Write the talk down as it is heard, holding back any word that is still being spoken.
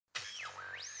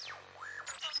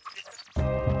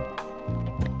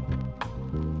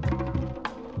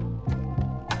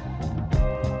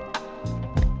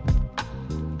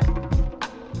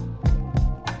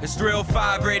It's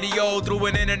 305 Radio through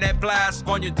an internet blast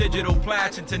on your digital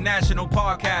platch. International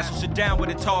podcast. Sit down with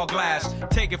a tall glass.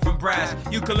 Take it from brass.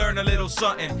 You can learn a little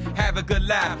something. Have a good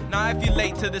laugh. Now, if you're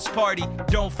late to this party,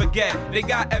 don't forget they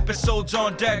got episodes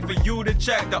on deck for you to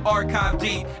check. The archive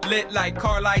deep, lit like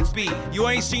car lights be. You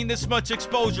ain't seen this much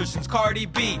exposure since Cardi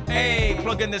B. Hey,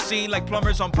 plug in the scene like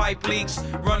plumbers on pipe leaks.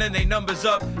 Running they numbers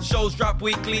up. Shows drop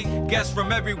weekly. Guests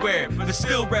from everywhere, but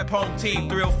still rep home team.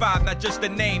 305, not just a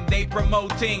name, they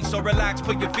promoting. So relax,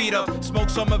 put your feet up, smoke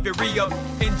some of your re-up.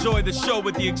 Enjoy the show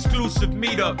with the exclusive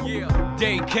meetup. Yeah,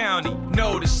 Dade County,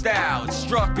 know the style. It's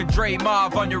Struck and Dre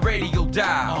Marv on your radio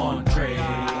dial. On Dre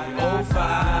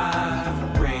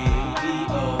 05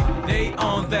 Radio, they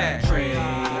on that. Dre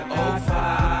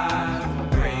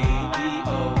 05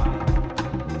 Radio.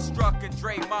 Struck and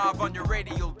Dre Marv on your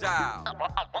radio dial.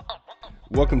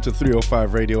 Welcome to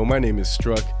 305 Radio. My name is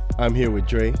Struck. I'm here with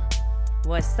Dre.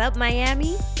 What's up,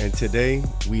 Miami? And today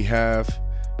we have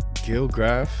Gil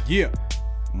Graff. Yeah.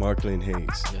 Marklin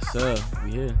Hayes. Yes, sir.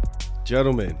 We here.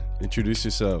 Gentlemen, introduce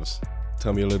yourselves.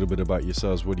 Tell me a little bit about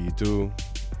yourselves. What do you do?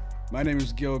 My name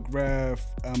is Gil Graff.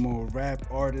 I'm a rap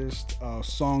artist,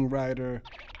 songwriter,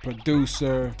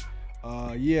 producer.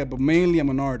 But mainly I'm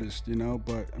an artist,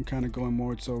 but I'm kind of going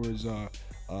more towards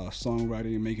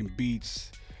songwriting and making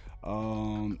beats.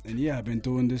 I've been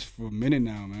doing this for a minute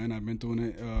now, man. I've been doing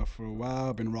it for a while.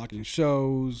 I've been rocking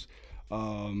shows.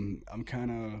 I'm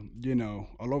kind of,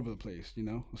 all over the place,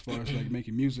 as far as like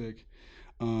making music.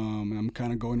 And I'm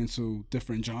kind of going into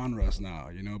different genres now,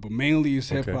 but mainly it's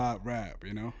hip hop, rap,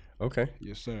 Okay.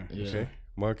 Yes, sir. Yeah. Okay.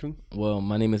 Marklin? Well,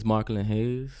 my name is Marklin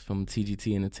Hayes from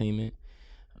TGT Entertainment.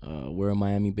 We're a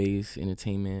Miami-based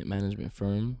entertainment management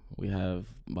firm. We have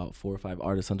about 4 or 5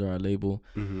 artists under our label.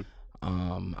 Mm-hmm.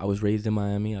 I was raised in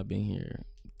Miami. I've been here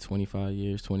 20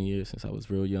 years since I was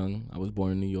real young. I was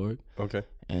born in New York. Okay.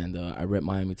 And I rep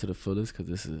Miami to the fullest because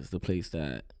this is the place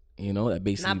that, that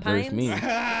basically Not birthed Pines? me. No,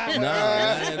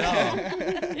 not at all.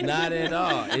 Not at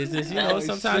all. It's just,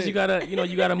 sometimes you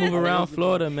gotta move around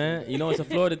Florida, man. It's a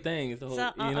Florida thing. It's the whole,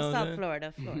 South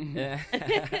Florida. Yeah.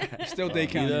 Still Dade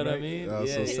County, You know what I right? mean? That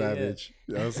was so savage.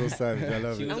 That was so savage. I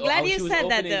love it. I'm glad you said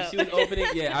that, though. She was opening.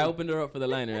 Yeah, I opened her up for the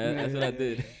liner. That's what I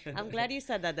did. I'm glad you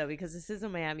said that, though, because this is a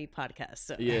Miami podcast.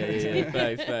 So. Yeah.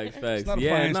 Facts. not a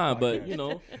Yeah, Pines nah, podcast. but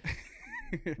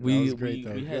That was great,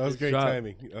 though. had That was just great dropped-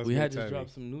 timing. We had just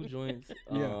dropped some new joints.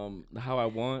 Yeah. How I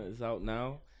Want is out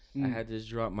now. I had just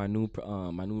dropped my new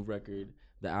record.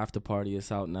 The After Party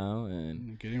is out now,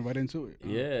 and Getting right into it.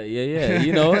 yeah.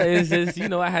 It's just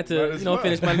I had to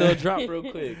finish my little drop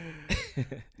real quick.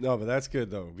 No, but that's good,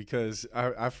 though, because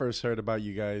I first heard about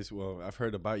you guys. Well, I've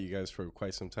heard about you guys for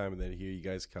quite some time, and then hear you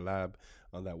guys collab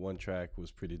on that one track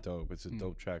was pretty dope. It's a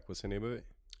dope track. What's the name of it?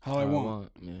 How I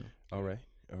Want. Yeah. All right.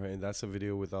 And that's a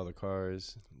video with all the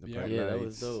cars. The bright Yeah, that lights.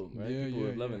 was dope, right? Yeah, People were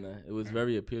yeah, loving that. It was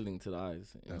very appealing to the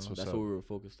eyes. That's That's what's what up. we were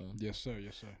focused on. Yes, sir.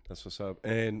 That's what's up.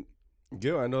 And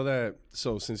Gil, I know that.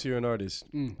 So since you're an artist,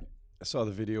 I saw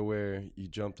the video where you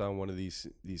jumped on one of these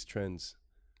trends.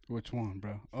 Which one,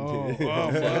 bro? Which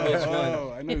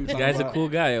Oh, I know you were The talking guy's a about. cool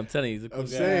guy. I'm telling you, he's a cool I'm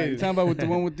guy. saying. You're talking about with the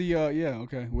one with the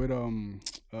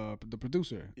with the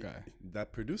producer guy.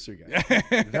 That producer guy,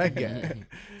 that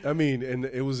guy. I mean, and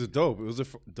it was dope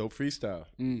dope freestyle.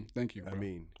 Thank you, bro. I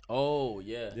mean, Oh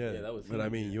yeah, that was. But him. I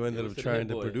mean, you ended It was up to trying Hit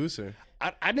the Boy. producer.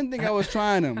 I didn't think I was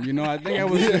trying them, I think I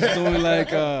was just doing like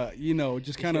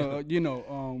just kind of what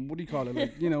do you call it,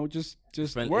 like just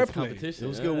Friend- it's wordplay. competition. It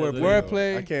was Yeah, good that's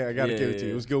wordplay. it. Wordplay. I gotta Yeah, give it to you.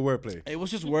 yeah. It was good wordplay. It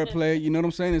was just wordplay, you know what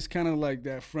I'm saying? It's kind of like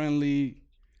that friendly.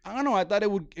 I don't know. I thought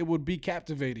it would be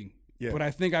captivating, Yeah. but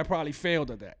I think I probably failed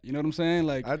at that. You know what I'm saying?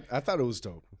 Like I thought it was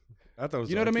dope. I thought it was.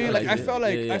 You know dope. what I mean? liked Like, I it. felt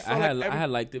like- yeah. I felt like I had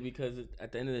liked it because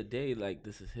at the end of the day, like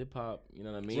this is hip hop. You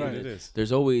know what I mean? Right. It is.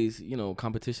 There's always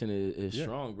competition is Yeah.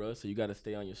 strong, bro. So you got to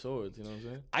stay on your swords. You know what I'm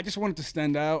saying? I just wanted to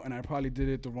stand out, and I probably did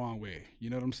it the wrong way. You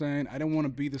know what I'm saying? I didn't want to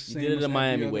be the You same. did it as the every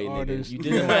Miami other way, artist. nigga. You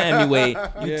did it the Miami way.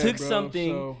 You Yeah, took bro,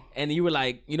 something so- and you were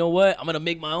like, you know what? I'm gonna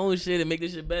make my own shit and make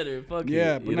this shit better. Fuck it.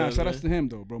 Yeah, but You know what shout I'm outs to him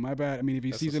though, bro. My bad. I mean, if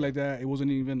he That's sees what's it like that, it wasn't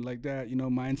even like that.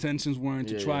 My intentions weren't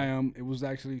to Yeah, try him. It was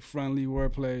actually friendly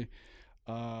wordplay.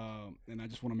 And I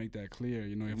just want to make that clear.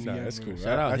 If Nah, he that's ever- cool.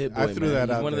 Shout out Hit Boy, I threw man. that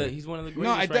he's out one there. Of the, he's one of the No,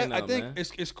 greatest right now, I think man.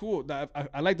 it's cool.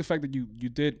 I like the fact that you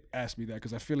did ask me that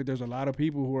because I feel like there's a lot of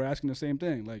people who are asking the same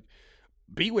thing. Like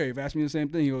B-Wave asked me the same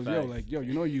thing. He goes, Facts.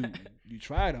 you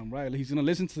tried him, right? Like, he's gonna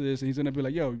listen to this and he's gonna be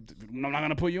like, yo, I'm not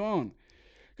gonna put you on,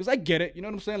 because I get it. You know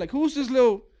what I'm saying? Like, who's this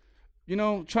little,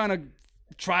 trying to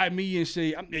try me and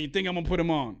say, you think I'm gonna put him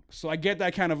on? So I get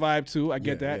that kind of vibe too. I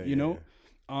get that, yeah.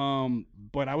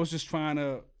 But I was just trying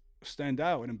to stand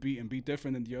out and be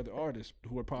different than the other artists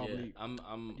who are probably. Yeah,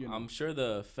 you know. I'm sure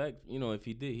the effect. If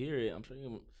he did hear it, I'm sure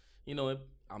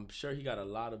I'm sure he got a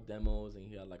lot of demos and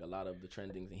he had like a lot of the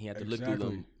trendings and he had to look through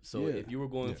them. So Yeah. if you were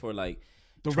going for like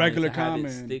The trying regular to have it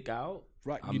comment. stick out,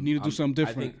 Right, you need to do something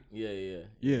different. I think, yeah.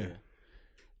 Yeah.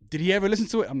 Did he ever listen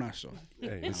to it? I'm not sure.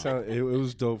 Hey, it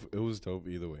was dope. It was dope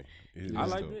either way. It I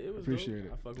was liked dope. it. It was Appreciate dope.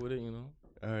 it. I fuck with it.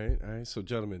 All right. So,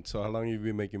 gentlemen, how long have you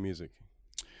been making music?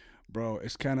 Bro,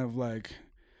 it's kind of like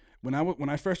when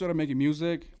I first started making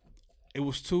music, it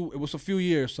was a few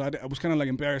years, so I was kind of like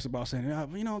embarrassed about saying,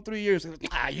 3 years.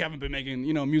 You haven't been making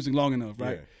music long enough,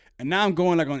 right? Yeah. And now I'm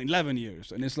going like on 11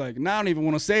 years, and it's like now I don't even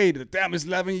want to say that. Damn, it's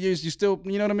 11 years. You still,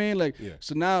 you know what I mean? Like, Yeah.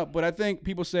 so now, but I think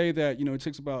people say that it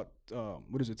takes about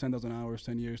 10,000 hours,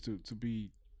 10 years to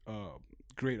be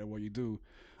great at what you do.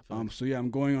 So yeah,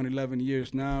 I'm going on 11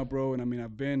 years now, bro, and I mean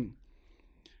I've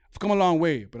come a long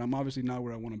way, but I'm obviously not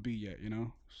where I want to be yet,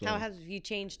 So, How have you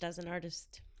changed as an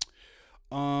artist?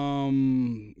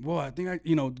 well, I think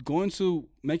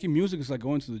making music is like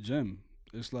going to the gym.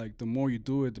 It's like the more you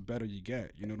do it, the better you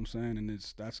get. You know what I'm saying? And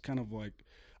that's kind of like,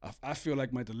 I feel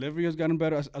like my delivery has gotten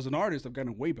better as an artist. I've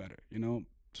gotten way better.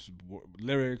 Just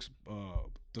lyrics,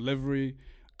 delivery,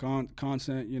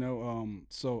 content.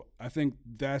 So I think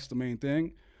that's the main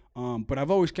thing. But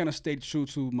I've always kind of stayed true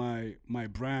to my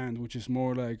brand, which is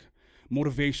more like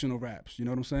motivational raps. You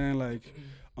know what I'm saying? Like,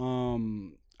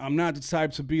 I'm not the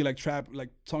type to be like trap, like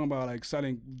talking about like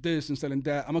selling this and selling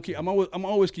that. I'm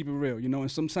always keep it real,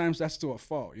 and sometimes that's still a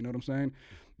fault. You know what I'm saying?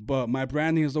 But my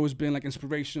branding has always been like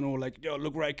inspirational, like, yo,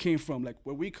 look where I came from, like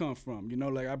where we come from.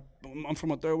 Like I'm from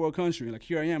a third world country. Like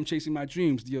here I am chasing my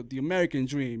dreams, the American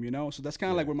dream. So that's kind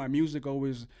of like where my music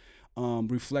always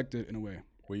reflected in a way.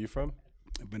 Where you from?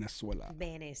 Venezuela.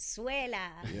 Yeah,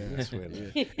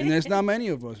 Venezuela. And there's not many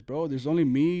of us, bro. There's only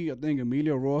me, I think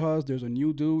Emilio Rojas. There's a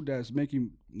new dude that's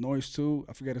making noise too.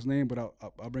 I forget his name, but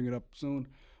I'll bring it up soon.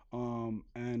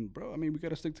 And bro, I mean, we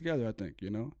gotta stick together, I think,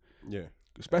 Yeah.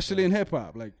 Especially in hip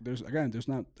hop. Like there's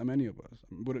not that many of us.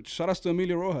 But shout outs to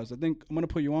Emilio Rojas. I think I'm gonna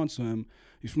put you on to him.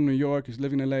 He's from New York. He's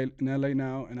living in LA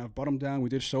now, and I've brought him down. We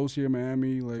did shows here in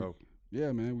Miami. Like,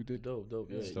 yeah, man, we did. Dope.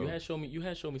 Yeah. dope. You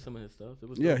had shown me some of his stuff. It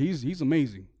was Yeah, dope. he's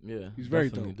amazing. Yeah, He's very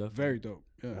definitely, dope. definitely. Very dope.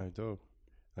 Yeah. All right, dope.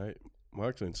 All right,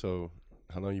 Marklin. So,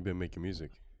 how long you been making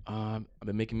music? I've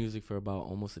been making music for about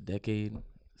almost a decade,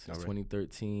 since All right.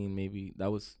 2013. Maybe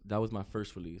that was my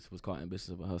first release. It was called Ambitious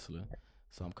of a Hustler.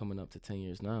 So I'm coming up to 10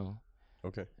 years now.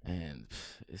 Okay. And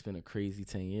it's been a crazy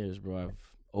 10 years, bro. I've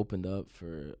opened up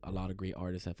for a lot of great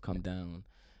artists that have come down.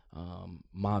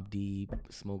 Mobb Deep,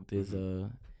 Smoke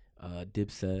DZA,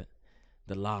 Dipset,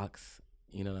 The Lox,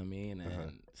 you know what I mean?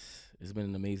 And it's been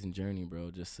an amazing journey,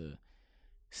 bro, just to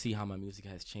see how my music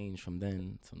has changed from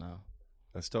then to now.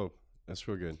 That's dope. That's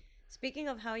real good. Speaking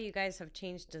of how you guys have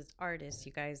changed as artists,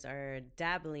 you guys are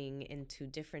dabbling into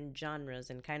different genres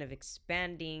and kind of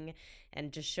expanding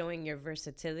and just showing your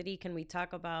versatility. Can we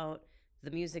talk about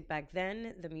the music back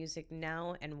then, the music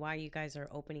now, and why you guys are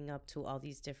opening up to all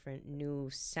these different new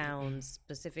sounds,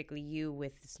 specifically you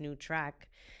with this new track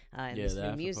and Yeah, this the new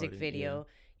Afro music Party, video? yeah.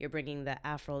 You're bringing the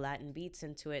Afro-Latin beats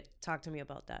into it. Talk to me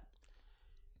about that.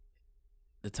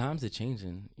 The times are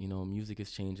changing, music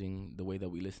is changing, the way that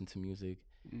we listen to music.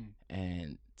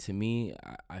 And to me,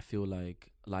 I feel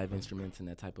like live instruments and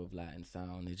that type of Latin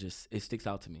sound, it sticks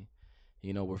out to me.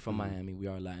 We're from Miami, we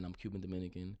are Latin, I'm Cuban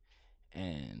Dominican.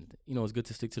 And, it's good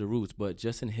to stick to the roots, but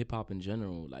just in hip hop in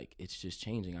general, like it's just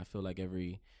changing. I feel like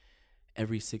every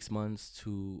 6 months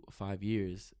to 5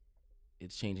 years,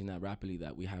 it's changing that rapidly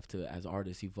that we have to, as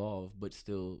artists, evolve, but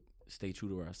still stay true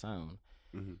to our sound.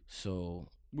 So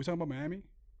We talking about Miami?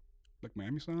 Like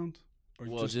Miami sound? Or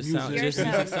well, just music? sound, Your just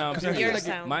sound. music sound. 'Cause I feel Your like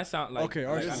sound. My sound, like Okay,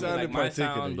 our like, Your I mean, sound like in my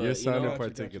particular. sound, but Your sound in Gotcha,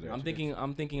 particular. gotcha.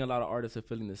 I'm thinking a lot of artists are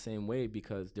feeling the same way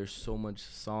because there's so much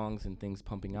songs and things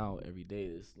pumping out every day.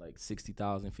 There's like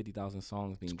 60,000, 50,000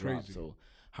 songs being dropped. crazy. So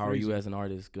how are you as an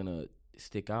artist gonna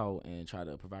stick out and try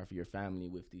to provide for your family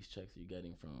with these checks you're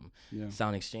getting from Yeah.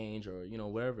 Sound Exchange or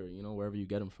wherever you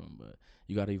get them from? But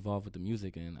you got to evolve with the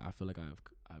music, and I feel like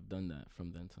I've done that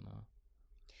from then to now.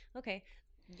 Okay.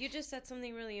 You just said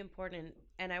something really important,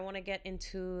 and I want to get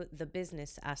into the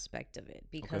business aspect of it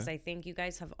because Okay. I think you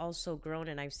guys have also grown,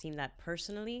 and I've seen that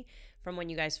personally from when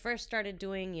you guys first started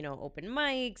doing, open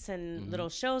mics and little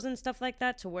shows and stuff like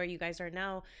that to where you guys are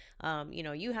now.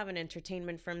 You have an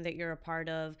entertainment firm that you're a part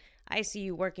of. I see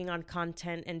you working on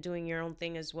content and doing your own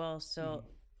thing as well. So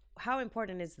how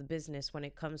important is the business when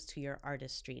it comes to your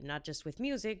artistry, not just with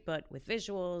music, but with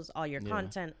visuals, all your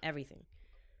content, everything?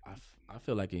 I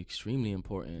feel like extremely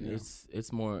important. Yeah.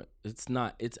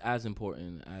 It's as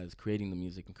important as creating the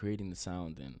music and creating the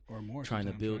sound and Or more trying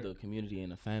to sometimes, build right? a community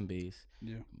and a fan base.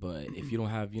 Yeah. But if you don't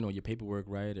have, your paperwork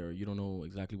right, or you don't know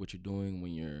exactly what you're doing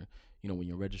when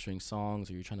you're registering songs,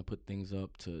 or you're trying to put things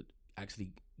up to actually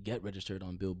get registered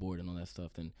on Billboard and all that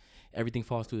stuff, then everything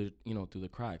falls through the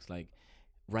cracks. Like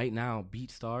right now,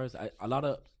 BeatStars,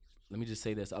 let me just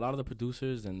say this, a lot of the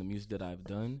producers and the music that I've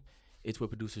done, it's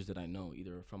with producers that I know,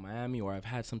 either from Miami or I've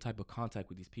had some type of contact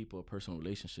with these people, a personal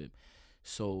relationship.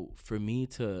 So for me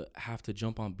to have to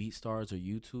jump on BeatStars or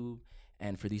YouTube,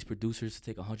 and for these producers to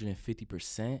take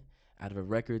 150% out of a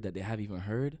record that they haven't even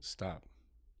heard. Stop.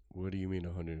 What do you mean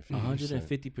 150%?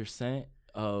 150%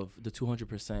 of the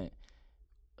 200%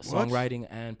 songwriting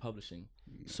and publishing.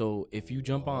 So if you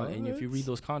jump on and if you read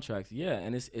those contracts, yeah,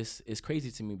 and it's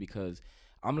crazy to me because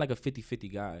I'm like a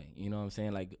 50-50 guy. You know what I'm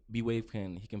saying? Like B-Wave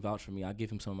can vouch for me. I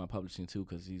give him some of my publishing too,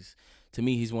 because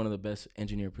he's one of the best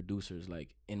engineer producers like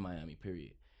in Miami,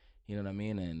 period. You know what I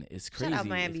mean? And it's crazy. Shout out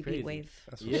Miami it's crazy. B-Wave.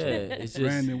 Yeah, it's just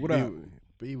Brandon, what up?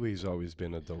 B-Wave's always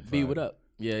been a dope B, vibe. what up?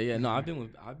 Yeah. No, I've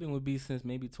been with B since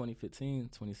maybe 2015,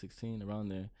 2016, around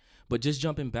there. But just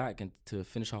jumping back and to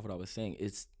finish off what I was saying,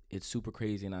 it's super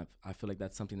crazy, and I feel like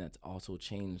that's something that's also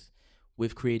changed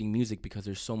with creating music, because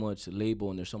there's so much label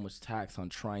and there's so much tax on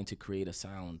trying to create a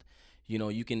sound.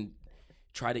 You can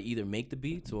try to either make the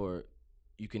beats, or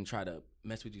you can try to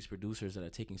mess with these producers that are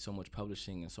taking so much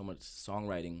publishing and so much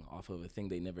songwriting off of a thing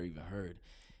they never even heard.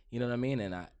 You know what I mean?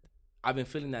 And I've been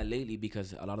feeling that lately,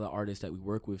 because a lot of the artists that we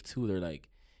work with too, they're like,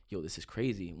 yo, this is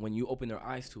crazy when you open their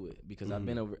eyes to it, because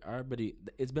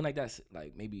it's been like that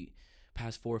like maybe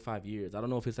past 4 or 5 years. I don't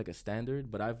know if it's like a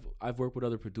standard, but I've worked with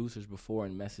other producers before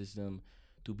and messaged them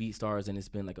through BeatStars, and it's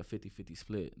been like a 50-50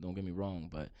 split. Don't get me wrong,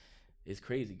 but it's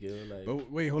crazy, Gil. Like, But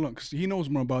wait, hold on, because he knows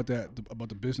more about about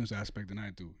the business aspect than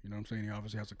I do. You know what I'm saying? He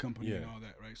obviously has a company and all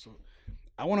that, right? So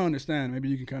I want to understand. Maybe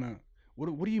you can kind of.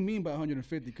 What do you mean by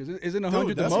 150? Because isn't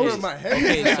 100 the that's most? where my head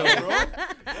Okay, is so- at, bro.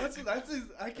 That's his,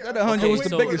 I can't. That 100 was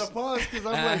the biggest. Because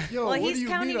I'm like, yo, Well, what he's do you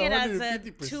counting mean it as a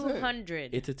 150%?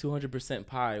 200. it's a 200%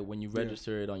 pie when you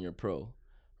register it on your pro,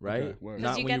 right? Okay, word.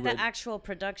 Because you when get the actual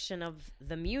production of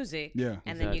the music, Yeah.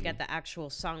 and then you Exactly. get the actual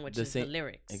song, which The is same- the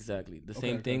lyrics. Exactly. The Okay,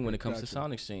 same thing okay, when it comes to gotcha.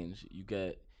 Sound Exchange. You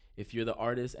get, if you're the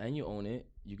artist and you own it,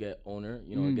 you get owner.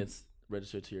 It gets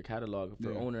registered to your catalog.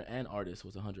 For Yeah. owner and artist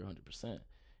was 100%.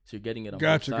 So you're getting it on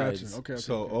Gotcha, both gotcha. sides. Okay.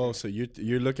 So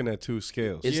you're looking at two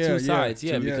scales. It's Yeah, two yeah, sides,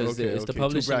 yeah, two- yeah. because it's the two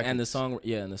publishing and the brackets.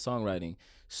 and the songwriting.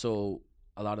 So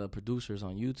a lot of the producers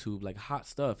on YouTube, like hot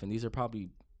stuff, and these are probably,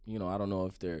 I don't know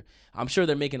if I'm sure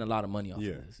they're making a lot of money off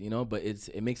Yeah. of this, but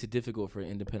it makes it difficult for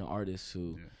independent artists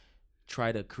who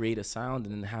try to create a sound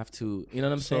and then have to, you know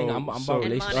what I'm saying? I'm so- about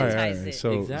And relationships. monetize it.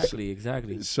 So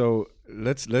Exactly. So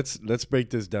let's break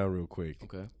this down real quick.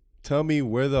 Okay. Tell me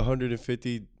where the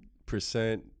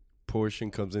 150%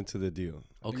 portion comes into the deal.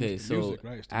 Okay, it's the so music,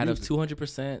 right? It's the out of music.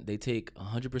 200%, they take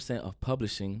 100% of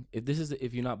publishing.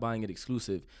 If you're not buying it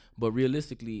exclusive, but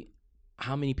realistically,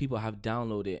 how many people have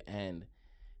downloaded and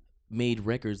made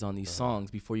records on these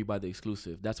songs before you buy the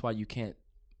exclusive? That's why you can't.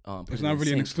 Put It's it not in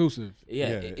really an sync. exclusive.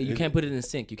 Yeah, Yeah, you it- can't put it in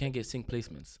sync. You can't get sync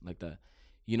placements like that.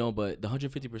 But the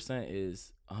 150%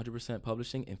 is 100%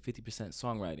 publishing and 50%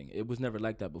 songwriting. It was never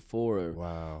like that before. Or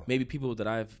Wow. maybe people that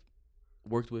I've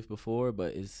worked with before,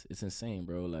 but it's insane,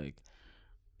 bro. Like,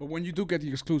 But when you do get the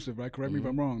exclusive, right? Correct me if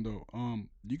I'm wrong, though.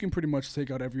 You can pretty much take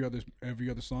out every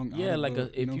other song. Yeah, out of like the, if know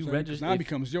what you I'm saying? 'Cause register- now it if-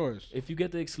 becomes yours. if you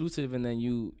get the exclusive and then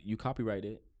you copyright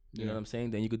it, you know Yeah. what I'm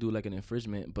saying? Then you could do like an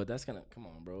infringement, but that's gonna come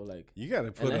on, bro. Like, You got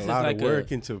to put Unless a it's lot like of work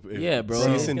into yeah, bro. cease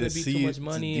It's and gonna be too desist- much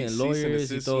money and cease and lawyers, you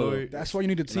desist throw- lawyer- That's why you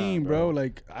need a team, bro. bro.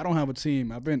 Like I don't have a team.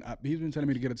 He's been telling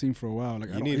me to get a team for a while.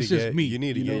 Like I You don't, need it's to just get me. you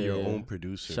need to know? get your Yeah. own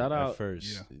producer Shout out- at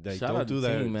first. Yeah. Like, shout don't out do the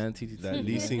that. team, man. TTT. That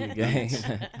leasing gang.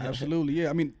 Absolutely, yeah.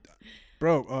 I mean,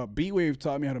 bro, B-Wave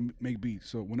taught me how to make beats.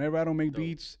 So whenever I don't make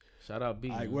beats, Shout out B.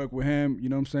 I man. work with him. You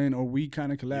know what I'm saying? Or we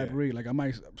kind of collaborate. Like I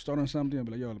might start on something and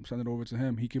be like, yo, I'm sending it over to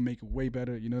him. He can make it way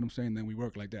better. You know what I'm saying? Then we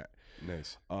work like that.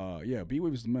 Nice. Yeah,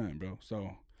 B-Wave is the man, bro. So,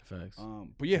 Facts.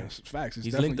 but yeah, it's facts. It's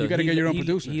He's definitely linked you us. got to He- get your own he-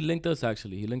 producer. He linked us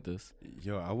actually. He linked us.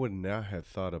 Yo, I would not have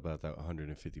thought about that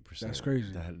 150%. That's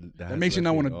crazy. That That makes you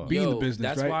not want to be in the Yo, business,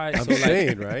 that's right? why. I'm so, like,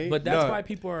 saying, right? But that's No, why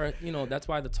people are. That's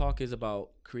why the talk is about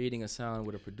creating a sound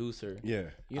with a producer. Yeah.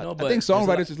 But I think there's a lot-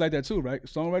 songwriters is like that too, right?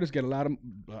 Songwriters get a lot of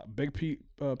big pieces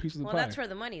of the Well, pie. that's where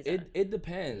the money's at. It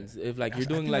depends if like That's- you're I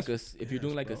doing think like that's- if you're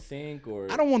doing yes, like bro. a sync or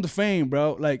I don't want the fame,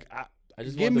 bro. Like I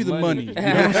just give want me the money. You know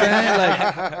what I'm saying?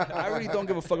 Like, I really don't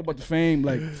give a fuck about the fame.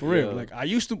 Like, for real. Yeah. Like, I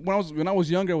used to when I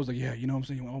was younger. I was like, yeah, you know what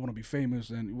I'm saying. I want to be famous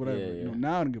and whatever. Yeah, You know, yeah.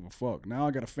 now I don't give a fuck. Now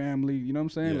I got a family. You know what I'm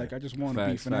saying? Yeah. Like, I just want to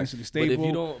be Facts, financially But stable. if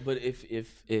you don't, but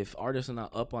if artists are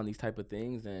not up on these type of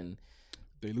things, then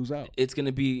they lose out. it's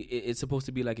gonna be. It's supposed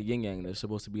to be like a yin yang. There's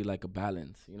supposed to be like a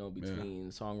balance, you know, between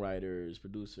songwriters,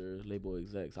 producers, label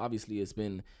execs. Obviously, it's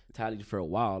been tallied for a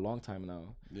while, a long time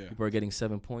now. Yeah. People are getting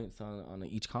 7 points on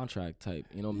each contract type,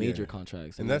 you know, major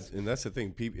contracts. And that's the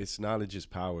thing. People, it's knowledge is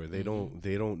power. They don't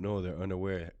know. They're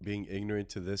unaware. Being ignorant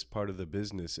to this part of the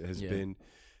business has been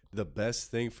the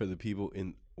best thing for the people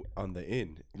on the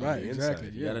Right, the exactly.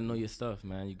 inside. You gotta know your stuff,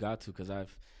 man. You got to, because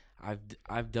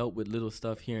I've dealt with little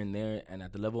stuff here and there, and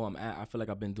at the level I'm at, I feel like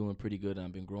I've been doing pretty good, and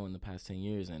I've been growing the past 10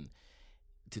 years. And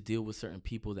to deal with certain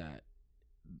people that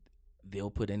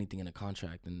they'll put anything in a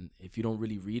contract, and if you don't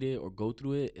really read it or go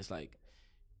through it, it's like,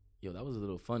 yo, that was a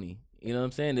little funny. You know what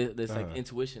I'm saying? There's like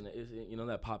intuition, you know,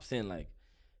 that pops in. Like,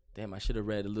 damn, I should have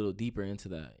read a little deeper into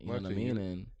that. You know what I mean?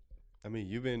 And I mean,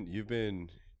 you've been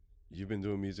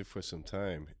doing music for some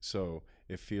time, so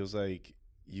it feels like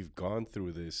you've gone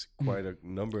through this quite a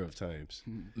number of times.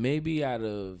 maybe out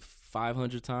of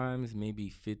 500 times, maybe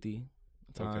 50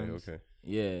 times. Okay.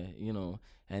 Yeah, you know,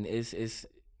 and it's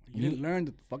You didn't learn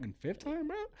the fucking fifth time,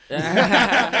 bro?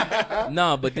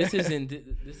 no, but this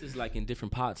is like in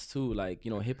different pots too. Like,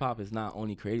 you know, hip hop is not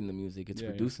only creating the music, it's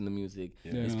producing the music.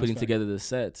 It's putting together the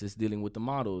sets. It's dealing with the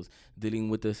models, dealing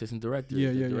with the assistant director,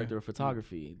 the director of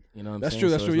photography. You know what I'm That's saying? true.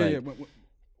 That's So true. it's Yeah, like, yeah.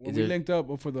 When we linked up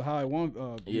for the How I Want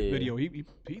video, he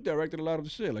directed a lot of the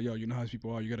shit. Like, yo, you know how these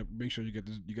people are. You gotta make sure you get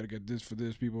this. You gotta get this for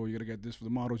this people. You gotta get this for the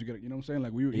models. You gotta, you know what I'm saying?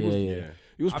 Like,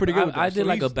 he was pretty good. With that. I did So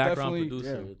like a he's background definitely-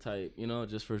 producer type, you know,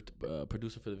 just for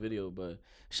producer for the video. But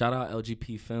shout out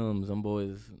LGP Films, them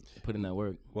boys put in that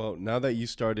work. Well, now that you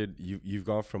started, you've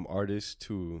gone from artist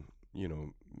to, you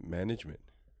know, management,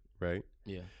 right?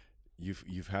 Yeah.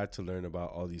 You've had to learn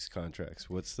about all these contracts.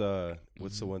 What's the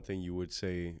one thing you would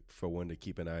say for one to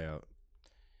keep an eye out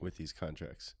with these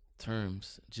contracts?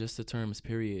 Terms, just the terms,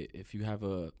 period. If you have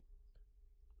a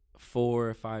 4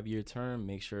 or 5 year term,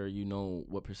 make sure you know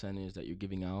what percentage that you're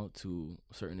giving out to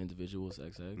certain individuals,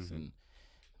 XX, and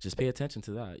just pay attention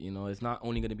to that. You know, it's not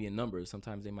only going to be a number.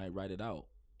 Sometimes they might write it out.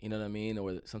 You know what I mean?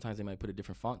 Or sometimes they might put a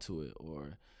different font to it,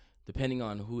 or depending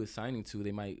on who is signing to,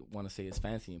 they might want to say it's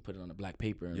fancy and put it on a black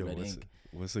paper and red ink.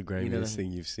 What's the grimiest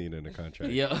thing you've seen in a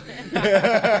contract? Yeah.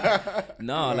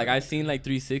 No, like I've seen like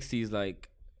 360s like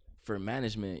for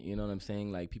management, you know what I'm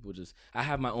saying? Like people just, I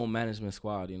have my own management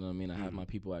squad, you know what I mean? I have my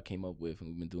people I came up with and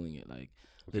we've been doing it like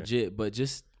legit. But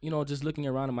just, you know, just looking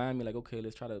around in Miami, like, okay,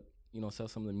 let's try to, you know, sell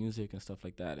some of the music and stuff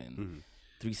like that. And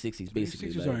 360s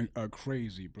basically. 360s like, are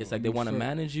crazy, bro. it's like they want to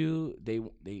manage you. They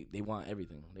want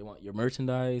everything. They want your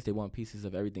merchandise. They want pieces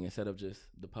of everything instead of just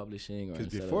the publishing. Because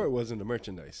before it wasn't the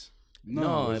merchandise.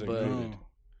 No, but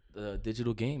the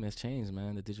digital game has changed,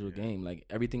 man. The digital game, like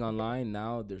everything online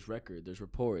now, there's record, there's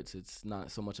reports. It's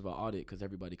not so much of an audit because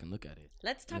everybody can look at it.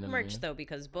 Let's talk merch though,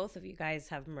 because both of you guys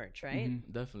have merch, right?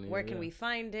 Definitely. Where can we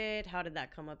find it? How did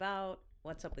that come about?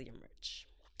 What's up with your merch?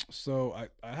 So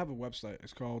I have a website.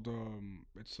 It's called I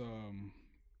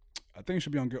think it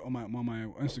should be on my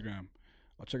Instagram.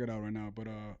 I'll check it out right now. But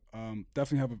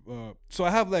definitely have a so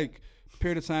I have like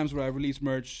period of times where I release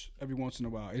merch every once in a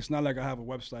while. It's not like I have a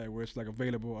website where it's like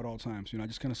available at all times. You know, I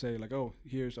just kind of say like, oh,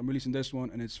 I'm releasing this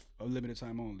one and it's a limited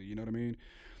time only. You know what I mean?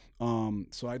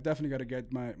 So I definitely got to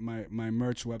get my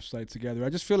merch website together. I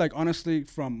just feel like, honestly,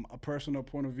 from a personal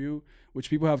point of view, which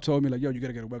people have told me like, yo, you got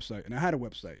to get a website, and I had a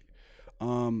website.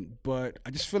 But I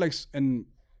just feel like, and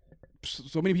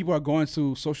so many people are going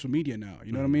to social media now.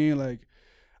 You know what I mean? Like,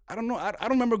 I don't know. I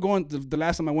don't remember going the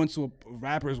last time I went to a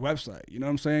rapper's website. You know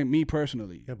what I'm saying? Me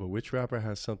personally. Yeah, but which rapper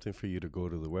has something for you to go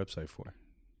to the website for?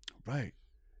 Right.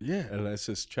 Yeah. Unless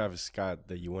it's Travis Scott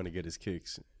that you want to get his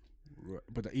kicks. Right.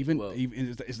 But even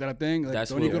is that a thing? Like,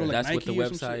 that's don't what, you go to, like, that's Nike what the or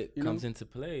some website shit, you comes know? into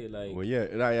play. Like, Well, yeah,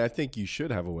 and I think you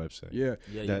should have a website. Yeah.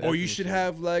 Or you should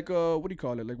have like what do you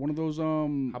call it? Like one of those How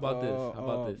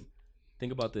about this?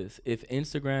 Think about this. If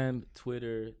Instagram,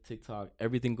 Twitter, TikTok,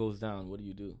 everything goes down, what do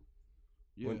you do?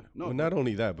 Yeah. Well, not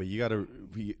only that, but you gotta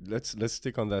let's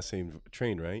stick on that same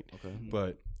train, right? Okay.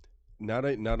 But not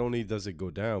only does it go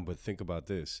down, but think about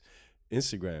this: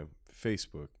 Instagram,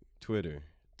 Facebook, Twitter,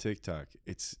 TikTok.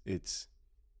 It's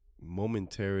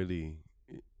momentarily,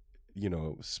 you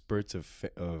know, spurts of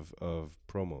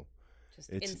promo. Just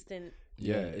It's- instant.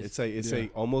 Yeah, Yeah, it's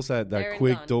like almost that There and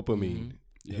quick done. dopamine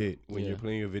hit when Yeah. you're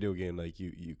playing a video game. Like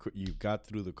you got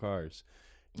through the cars,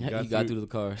 You got through the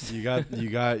cars. You're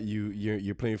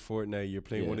playing Fortnite. You're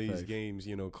playing one of these facts. games.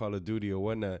 Call of Duty or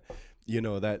whatnot.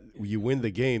 That you win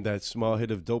the game. That small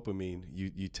hit of dopamine.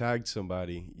 You tagged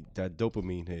somebody. That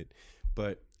dopamine hit.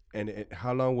 But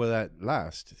how long will that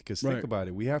last? Because think about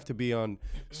it. We have to be on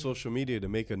social media to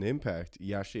make an impact.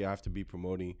 You actually have to be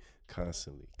promoting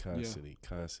constantly. Yeah,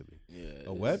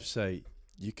 A website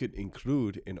you could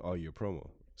include in all your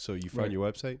promo. So you find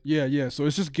your website? Yeah. So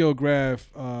it's just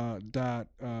Gilgraph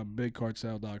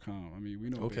bigcartel.com. I mean, we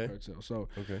know Big Cartel. So,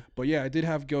 but yeah, I did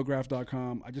have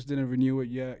Gilgraph.com. I just didn't renew it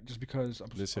yet, just because I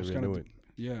was kind of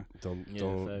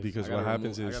don't because what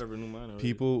happens is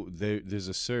people there's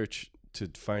a search to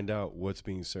find out what's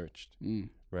being searched,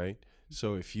 right?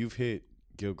 So if you've hit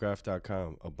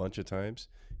Gilgraph.com a bunch of times,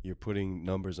 you're putting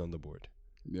numbers on the board.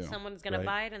 Yeah. Someone's gonna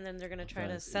buy it, and then they're gonna try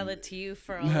to sell it to you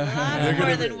for a lot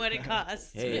more than what it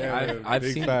costs. Hey,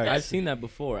 I've seen that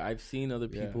before. I've seen other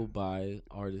people buy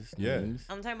artist names.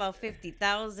 I'm talking about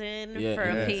 50,000 Yeah, for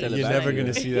a page. You're never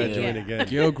gonna see that joint again.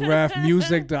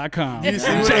 Gilgraphmusic.com. You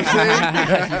see what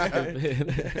I'm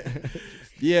saying?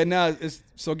 Yeah, it's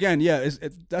so again, it's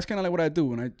that's kind of like what I do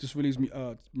when I just release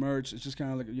merch. It's just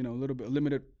kind of like a little bit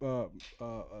limited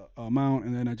amount,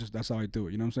 and then that's how I do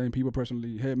it. You know what I'm saying? People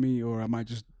personally hit me, or I might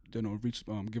just reach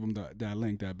give them that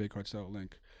link, that Big Cartel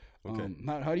link. Okay.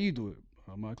 How do you do it,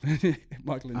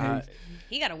 Marklin Hayes?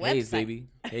 He got a website.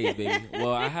 Hayes, baby.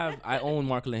 Well, I own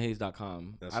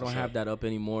marklinhayes.com. I don't have that up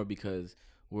anymore because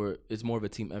it's more of a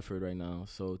team effort right now.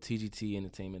 So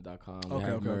TGTentertainment.com. We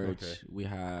have merch. We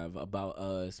have About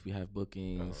Us. We have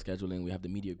bookings, scheduling. We have the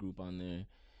media group on there.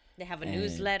 They have a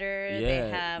newsletter. Yeah, they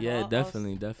have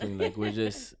definitely. Like we're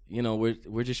just,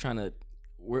 we're just trying to.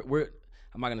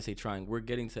 I'm not gonna say trying. We're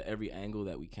getting to every angle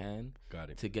that we can. Got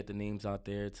it. To get the names out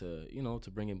there, to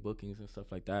to bring in bookings and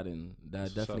stuff like that, and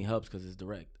that definitely helps because it's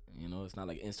direct. It's not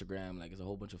like Instagram. Like it's a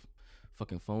whole bunch of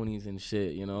fucking phonies and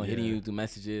shit. Hitting you through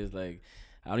messages like.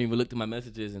 I don't even look through my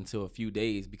messages until a few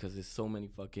days because there's so many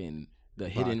fucking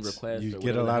hidden requests. You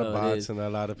get a lot of bots and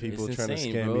a lot of people trying to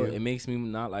scam you. It makes me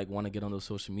not want to get on those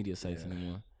social media sites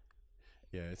anymore.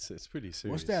 Yeah, it's pretty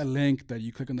serious. What's that link that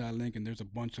you click on that link and there's a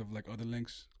bunch of other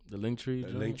links? The Linktree.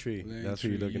 That's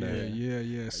what you're looking at.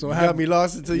 Yeah. So you got me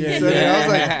lost until you said it. I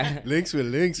was like, links with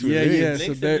links. Yeah.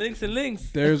 So links.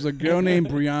 There's a girl named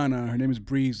Brianna. Her name is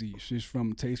Breezy. She's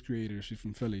from Taste Creators. She's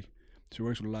from Philly. She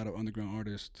works with a lot of underground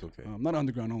artists. Okay. Not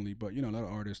underground only, but, a lot of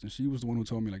artists. And she was the one who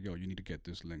told me, like, yo, you need to get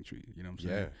this Linktree. You know what I'm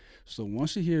saying? Yeah. So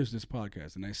once she hears this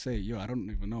podcast and I say, yo, I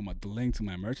don't even know the link to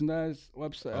my merchandise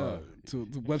website, to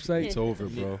the website. It's over,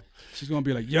 bro. She's going to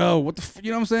be like, yo, what the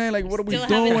you know what I'm saying? Like, what are we Still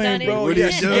haven't doing, done it. bro? What are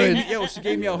you doing? She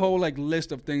gave me a whole,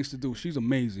 list of things to do. She's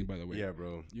amazing, by the way. Yeah,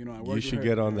 bro. I worked You with should her.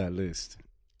 get on that list.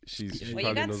 She Well,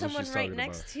 you got someone right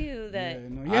next to you that.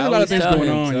 He has a lot of things going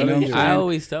on. You know what I'm saying? I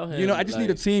always tell him. I just need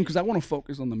a team because I want to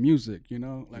focus on the music.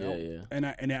 Yeah.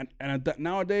 And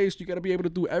nowadays you got to be able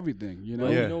to do everything.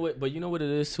 But you know what it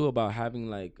is too about having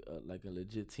like a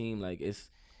legit team. Like it's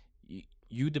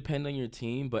you depend on your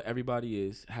team, but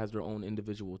everybody has their own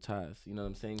individual tasks. You know what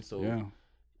I'm saying? So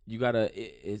you gotta.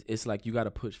 It's like you gotta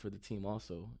push for the team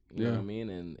also. You know what I mean?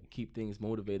 And keep things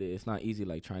motivated. It's not easy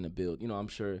like trying to build. I'm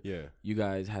sure. Yeah. You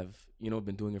guys have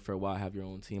been doing it for a while. Have your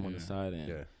own team on the side,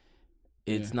 and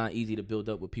it's not easy to build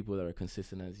up with people that are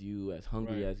consistent as you, as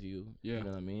hungry as you. Yeah. You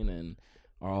know what I mean? And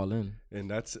are all in.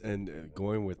 And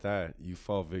going with that, you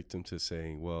fall victim to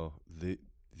saying, well,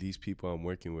 these people I'm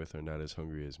working with are not as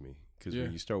hungry as me. Because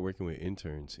when you start working with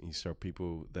interns and you start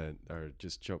people that are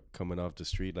just coming off the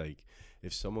street, like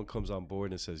if someone comes on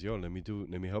board and says, yo, let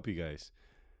me help you guys,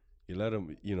 you let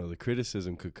them, the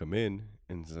criticism could come in,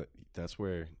 and that's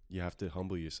where you have to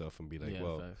humble yourself and be like,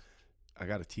 facts. I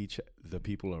got to teach the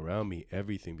people around me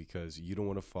everything, because you don't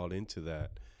want to fall into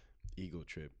that ego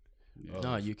trip.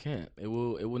 No, you can't. It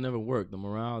will never work. The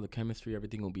morale, the chemistry,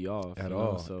 everything will be off at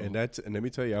all. So. And let me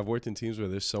tell you, I've worked in teams where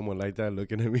there's someone like that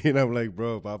looking at me, and I'm like,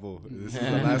 bro, Pablo, this is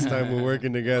the last time we're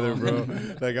working together, bro.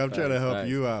 Like I'm trying to help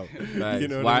you out. You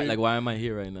know why? What I mean? Like, why am I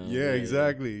here right now? Yeah,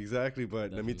 exactly. But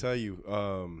definitely. Let me tell you,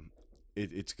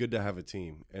 it's good to have a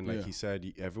team, and like he said,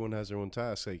 everyone has their own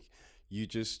tasks. Like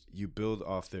you build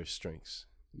off their strengths.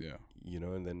 Yeah.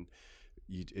 And then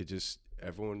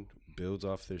everyone builds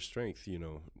off their strength.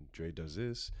 Dre does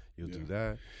this, you'll do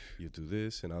that, you do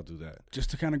this, and I'll do that. Just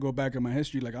to kind of go back in my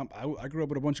history, like I grew up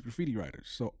with a bunch of graffiti writers.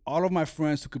 So all of my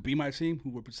friends who could be my team,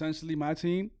 who were potentially my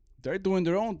team, they're doing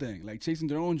their own thing, like chasing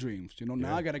their own dreams. You know,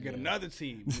 now I gotta get another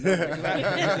team. You know?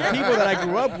 Because the people that I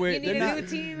grew up with, You they're need a not. new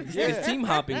team. It's team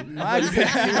hopping.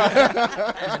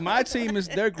 My team is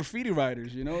they're graffiti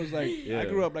writers. You know, it's like I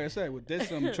grew up, like I said, with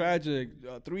Dism, Tragic,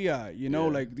 3i. You know,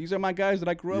 like these are my guys that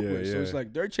I grew up with. So it's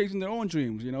like they're chasing their own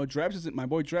dreams. You know, Draps is my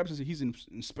boy. Draps is he's in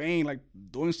Spain, like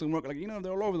doing some work. Like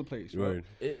they're all over the place. Right.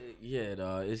 Yeah,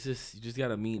 dog. It's just you just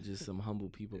gotta meet just some humble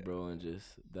people, bro, and just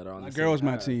that are on. My the girl's same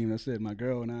my path. team. That's it. My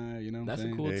girl and I. You know, That's what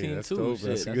I'm a saying? cool team that's too. dope. Shit,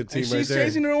 That's a good team And right she's there.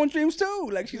 chasing her own dreams too.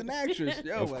 Like she's an actress.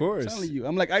 Yo, Of like, course. I'm telling you.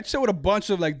 I'm like I chill with a bunch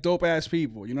of like dope ass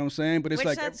people. You know what I'm saying? But it's Which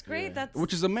like that's great. That's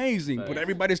which is amazing. But Right.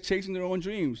 everybody's chasing their own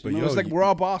dreams. You But know, it's yo, like you- we're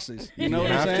all bosses. You know You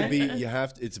what I'm have to saying? be. You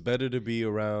have. It's better to be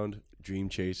around dream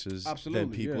chasers than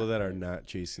Absolutely, people yeah. that are not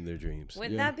chasing their dreams.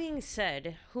 With that being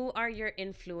said, who are your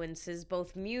influences,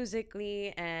 both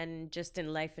musically and just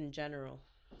in life in general?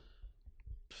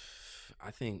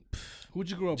 I think Who'd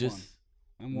you grow up just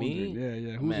on? I'm me? wondering.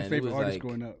 Yeah. Who's Man, your it favorite was artist like-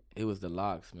 growing up? it was the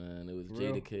Locks, man. It was For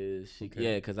real? Jadakiss. Okay.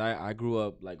 Yeah, because I grew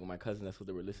up like with my cousin. That's what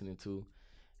they were listening to.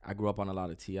 I grew up on a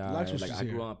lot of T.I. Locks was Like just I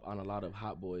here. grew up on a lot of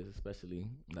Hot Boys, especially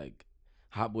like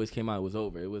Hot Boys came out, it was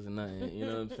over. It wasn't nothing. You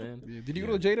know what I'm saying? Yeah. Did you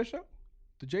go to the Jada show?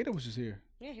 The Jada was just here.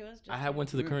 Yeah, he was just. I had went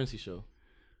to the Currency show.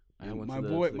 I had went My to the,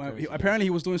 boy, to the Currency show. apparently he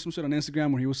was doing some shit on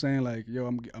Instagram where he was saying like, "Yo,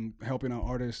 I'm helping out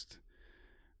artists."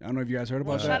 I don't know if you guys heard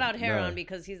Well, about shout that. out Heron No.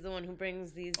 because he's the one who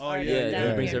brings these Oh, artists yeah, down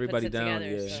he brings here and everybody puts it down,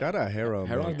 together, yeah. so. Shout out Heron.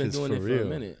 Heron's man, been 'cause doing it for for real. a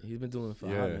minute. He's been doing it for a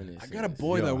Yeah. hot minute. I got a since-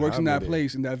 boy Yo, that works in how that would it-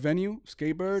 place in that venue,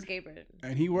 Skatebird, Skateboard.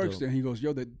 and he works Dope. there. And he goes,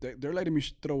 "Yo, they're letting me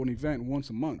throw an event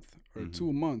once a month or 2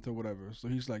 a month or whatever." So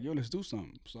he's like, "Yo, let's do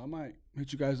something." So I might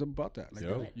hit you guys up about that. Like,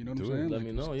 Yo, you know what I'm do it. saying? Let Like,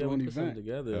 me let's know. Yeah, throw we an put something event.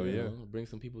 together. Hell you yeah. know, bring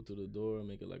some people to the door,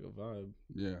 make it like a vibe.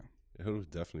 Yeah, It'll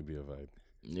definitely be a vibe.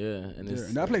 Yeah, and yeah. it's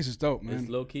And that place is dope, man. it's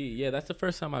low key. Yeah, that's the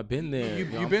first time I've been there. You-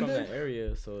 know, you I'm been from there? that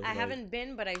area, so it's I like, haven't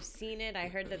been, but I've seen it. I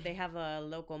heard that they have a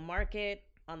local market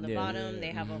on the Yeah, bottom. yeah,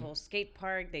 They have a whole skate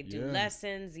park. They do Yeah.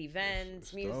 lessons, events,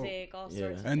 dope. music, all Yeah.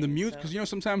 sorts of And the things, music, so. because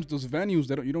sometimes those venues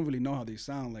you don't really know how they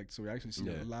sound like. So we actually see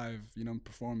Yeah. a live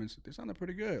performance. They sounded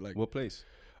pretty good. Like What place?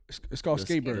 it's called the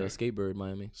Skatebird. Skatebird,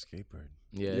 Miami. Skateboard.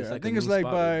 Yeah, Yeah, it's I like think a it's new like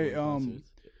spot by, with doing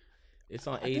concerts. It's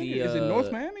on I think 80. is it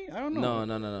North Miami? I don't know.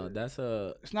 No. That's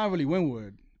It's not really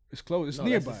Wynwood. It's close. It's no,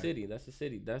 nearby. That's the city. That's the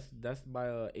city. That's by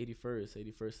 81st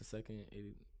and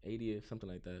 2nd, 80th, something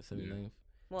like that. 79th.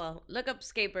 Well, look up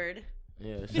Skatebird.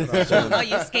 Yeah. All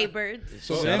you skatebirds.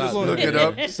 So Shout the out. influence, Look it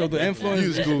up. So the influence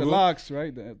Use is the Google. locks,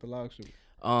 right? The locks.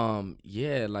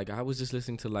 Yeah, like I was just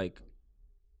listening to like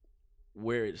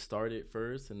where it started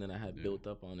first, and then I had built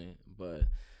up on it, but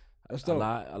That's a dope.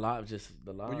 lot of just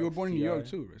the lot. But you were born in New York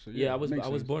too, right? So Yeah, I it was makes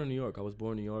sense. born in New York. I was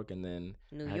born in New York, and then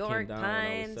New I came York, down when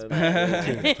I was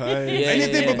Pines, 7.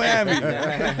 Anything but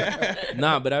Miami.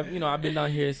 Nah, but I've been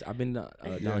down here. I've been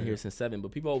down here since 7.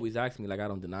 But people always ask me, like, I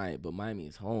don't deny it, but Miami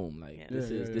is home. Like Yeah.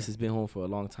 this has been home for a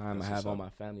long time. That's I have what's all up. my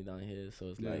family down here, so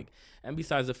it's Yeah. like. And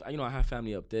besides, I have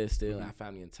family up there still. I have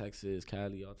family in Texas,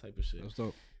 Cali, all type of shit. That's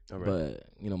dope. All right.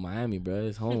 But Miami, bro,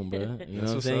 it's home, bro. You know what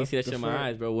I'm what's saying? You up. see that The shit in my fir-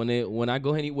 eyes, bro. When I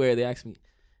go anywhere, they ask me,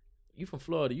 "You from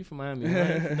Florida? You from Miami?"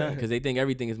 Because they think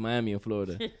everything is Miami and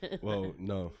Florida. Well,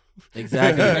 no.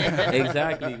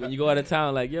 Exactly. When you go out of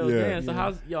town, like, yo, Yeah. damn. So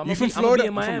how's I'm You gonna from be, Florida?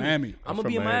 I'm I'm gonna be in from Miami. Miami. I'm gonna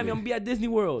from be in Miami. Miami. I'm gonna be at Disney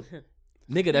World.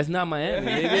 Nigga, that's not Miami.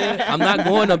 Nigga. I'm not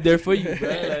going up there for you, bro.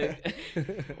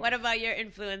 Like, What about your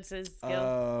influences,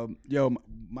 Gil?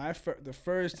 The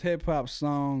first hip hop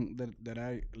song that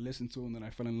I listened to and that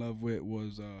I fell in love with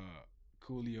was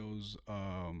Coolio's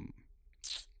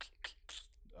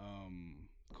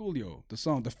Coolio, the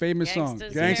song, the famous song,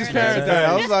 Gangsta's Gangsta's Paradise. Paradise.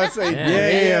 I was about to say,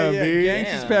 Yeah. yeah.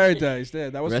 Gangsta's Damn. Paradise. Yeah,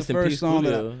 that was Rest the in first peace, song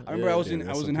that Coolio. I remember. Yeah. I was Yeah, in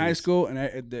rest in high peace. school,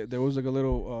 and there was like a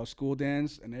little school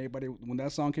dance, and everybody when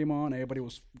that song came on, everybody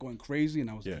was going crazy, and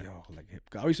I was like, Yeah. yo, like hip.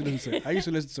 I used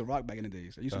to listen to rock back in the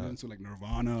days. I used to listen to like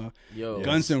Nirvana, yo, Yes.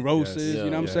 Guns N' Roses. Yes. You know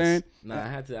what I'm Yes. saying? Nah, I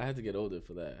had to get older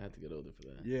for that.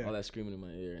 Yeah. All that screaming in my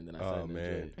ear, and then I Oh, started to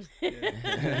man. enjoy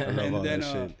it. I love all then,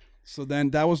 that shit. So then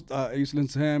that was I used to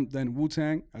listen to him. Then Wu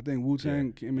Tang. I think Wu Tang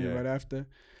Yeah, came in yeah. right after.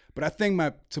 But I think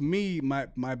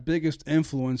my biggest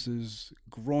influences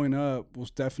growing up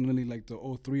was definitely like the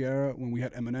 03 era when we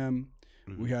had Eminem,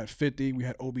 Mm-hmm. we had 50, we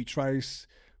had Obi Trice.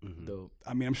 Dope.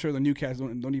 I mean, I'm sure the new cats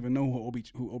don't even know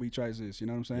who Obi Trice is. You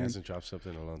know what I'm He saying? hasn't dropped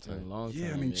something in a long It's been a time. long time.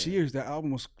 Yeah, I mean, Cheers. That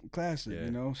album was classic, Yeah.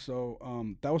 you know. So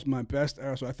that was my best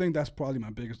era. So I think that's probably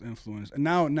my biggest influence. And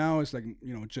now it's like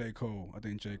J. Cole. I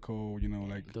think J. Cole.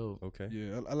 Like Dope. Okay.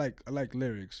 yeah, I like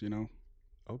lyrics.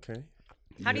 Okay.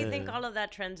 How do you think Yeah. all of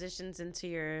that transitions into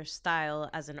your style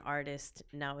as an artist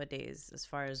nowadays, as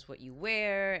far as what you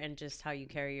wear and just how you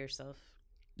carry yourself?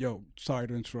 Yo, sorry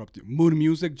to interrupt you. Mood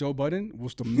Music, Joe Budden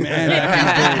was the man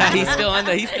back in the days. He's still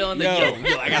on the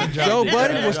yo, I gotta drop Joe this.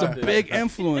 Budden was the Drop this. big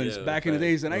influence Yeah, back in the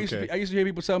days, and I Okay. used to hear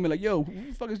people tell me like, "Yo, who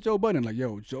the fuck is Joe Budden?" Like,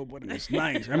 "Yo, Joe Budden is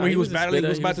nice." I remember he he was was a battling, he spitter,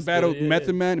 was he about was to a battle spitter, yeah, Method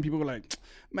yeah. Man, and people were like,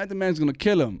 "Method Man's gonna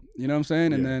kill him." You know what I'm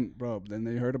saying? And Yeah. then, bro, then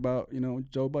they heard about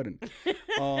Joe Budden.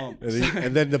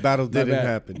 And then the battle My didn't bad.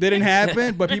 happen. Didn't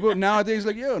happen, but people nowadays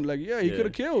like, yeah, he Yeah. could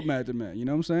have killed Method Man. You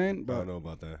know what I'm saying? I But don't know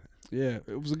about that. yeah,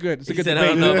 it was a good. It's a He good said, debate.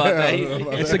 I don't know about I don't know that.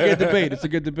 about It's a good debate. It's a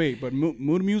good debate. But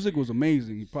Mood Music was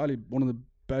amazing. Probably one of the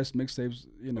best mixtapes,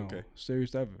 Okay.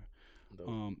 series ever.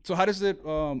 So how does it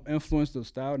influence the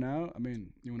style now? I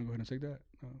mean, you want to go ahead and take that,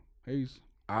 Hayes?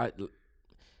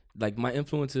 Like my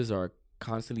influences are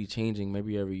constantly changing,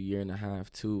 maybe every year and a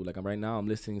half too. Like right now, I'm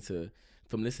listening to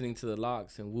the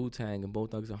Lox and Wu-Tang and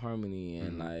Both Thugs and Harmony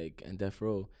and and Death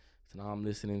Row. So now I'm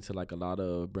listening to like a lot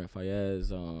of Brent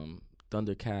Faiyaz,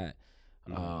 Thundercat.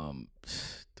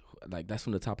 Like that's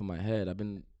from the top of my head. I've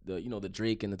been the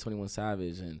Drake and the 21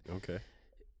 Savage, and Okay.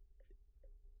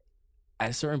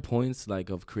 at certain points like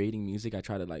of creating music, I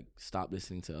try to like stop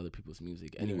listening to other people's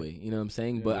music anyway. You know what I'm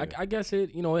saying? Yeah, But yeah. I guess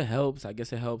it it helps. I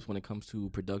guess it helps when it comes to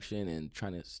production and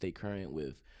trying to stay current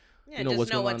with Yeah, what's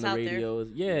just know going what's on out in the there.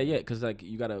 radios. Yeah, because like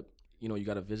you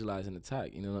gotta visualize and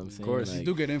attack. You know what I'm saying? course. Like, You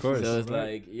do get course. influence. so it's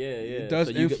right? like yeah. It does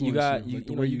so you influence got you, you, like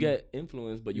the you know way you you- get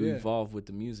influence, but you Yeah. evolve with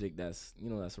the music that's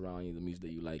that's around you, the music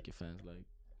that you like, your fans like.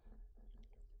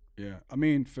 Yeah, I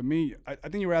mean, for me, I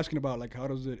think you were asking about like how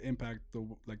does it impact your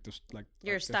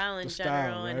Your style in the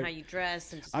general and right? how you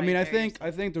dress. And just I how mean, you I carry think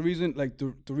yourself. the reason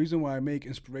the reason why I make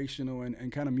inspirational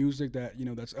and kind of music that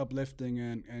that's uplifting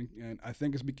and I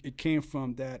think it came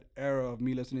from that era of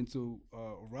me listening to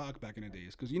rock back in the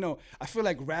days because I feel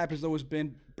like rap has always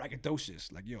been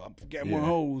braggadocious, like I'm getting more Yeah.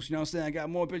 hoes, you know what I'm saying? I got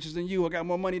more bitches than you, I got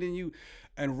more money than you,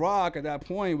 and rock at that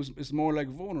point it's more like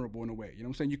vulnerable in a way, you know what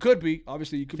I'm saying? You could be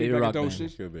obviously Favorite rock band?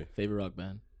 braggadocious. Could be. Favorite rock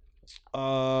band?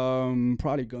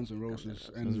 Probably Guns N' Roses.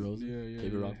 Guns N' Roses? Yeah.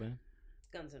 Favorite rock band?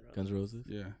 Guns N' Roses. Guns N' Roses?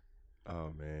 Yeah.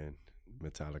 Oh man,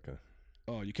 Metallica.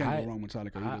 Oh, you can't I- go wrong with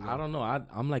Metallica. either, I don't know.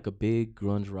 I'm like a big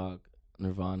grunge rock,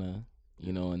 Nirvana,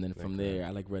 and then from Okay. there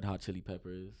I like Red Hot Chili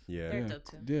Peppers. Yeah. They're dope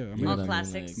too. Yeah, I You mean, know All what I mean?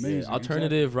 classics. Like, Amazing,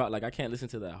 alternative rock. Like I can't listen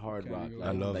to that hard Can't rock. go Like,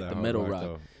 I love like that the hard metal rock, rock.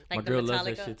 though. My Like the girl loves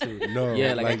that Metallica? shit too. No,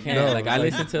 Yeah, like I like, can't. no, like I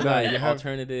like, listen to no, like you have-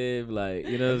 alternative. Like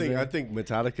you know. I what I'm think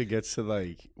saying? Metallica gets to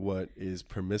like what is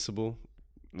permissible,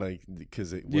 like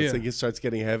because once Yeah. it starts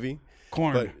getting heavy,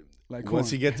 corn. but like once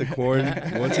corn. you get to corn,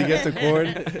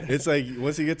 it's like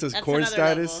once you get to That's corn another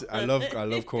status, level. I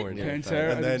love corn. Yeah. Pantera, And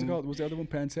what's it then- called? What's the other one?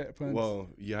 Pantera. Well,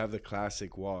 you have the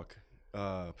classic Walk,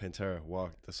 Pantera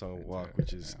Walk, the song Walk,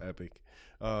 which is epic.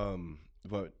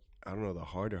 But I don't know, the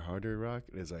harder rock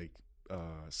is like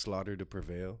Slaughter to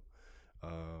Prevail.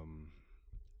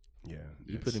 Yeah,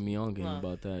 You it's- putting me on game Well.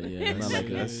 about that? Yeah, I'm not like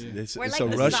a, It's, it's, We're it's like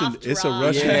a the Russian. soft It's a rock.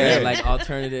 Russian. yeah, band. like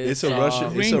alternative. It's a soft, Russian.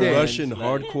 It's Green a Day. Russian like,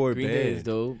 hardcore Green Day is band.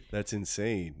 dope. That's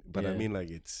insane. But I Yeah. mean, like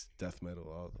it's death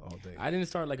metal all day. I didn't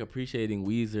start like appreciating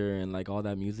Weezer and like all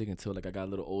that music until like I got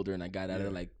a little older and I got out of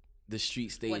Yeah. like the street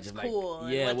stage What's of like cool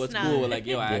and yeah, what's what's not. cool. Like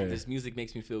Yeah. this music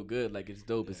makes me feel good. Like it's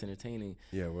dope. It's entertaining.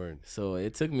 Yeah, word. So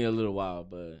it took me a little while,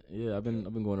 but yeah, I've been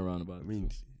going around about I it. mean,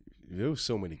 there was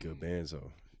so many good bands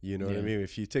though. You know what I Yeah. mean?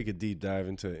 If you take a deep dive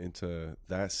into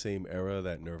that same era,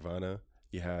 that Nirvana,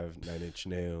 you have Nine Inch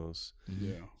Nails.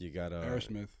 Yeah. You got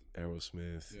Aerosmith.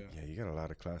 Aerosmith. Yeah. Yeah, you got a lot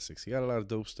of classics. You got a lot of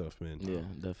dope stuff, man. Yeah,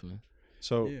 definitely.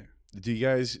 So, Yeah. do you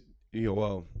guys?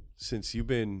 Well, since you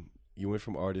went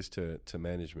from artist to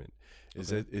management,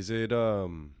 is Okay. it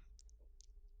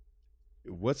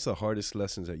what's the hardest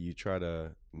lessons that you try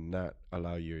to not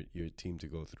allow your team to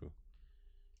go through?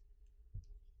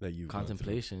 That you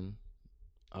Contemplation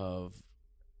of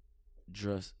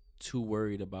just too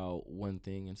worried about one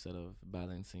thing instead of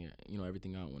balancing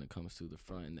everything out when it comes to the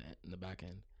front and the back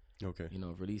end. Okay.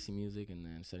 Releasing music and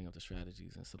then setting up the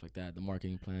strategies and stuff like that, the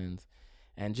marketing plans,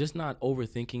 and just not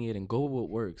overthinking it and go with what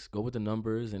works, go with the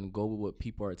numbers and go with what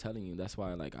people are telling you. That's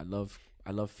why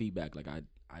I love feedback. Like I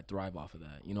thrive off of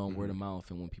that, word of mouth,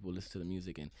 and when people listen to the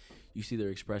music and you see their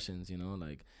expressions,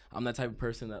 like I'm that type of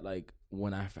person that like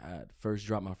when I had first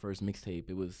dropped my first mixtape,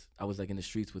 I was like in the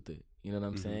streets with it, you know what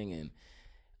I'm saying, and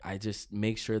I just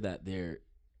make sure that they're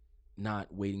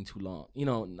not waiting too long,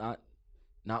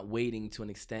 not waiting to an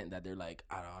extent that they're like,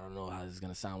 I don't know how this is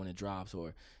gonna sound when it drops,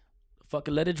 or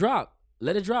fucking let it drop.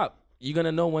 You're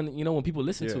gonna know when people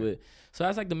listen to Yeah. it. So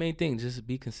that's like the main thing. Just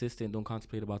be consistent. Don't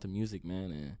contemplate about the music,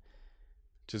 man, and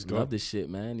Just go. love this shit,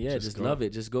 man. Yeah, just go. love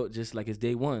it. Just go. Just like it's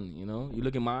day one. You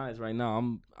look in my eyes right now.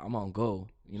 I'm on go.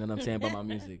 You know what I'm saying about my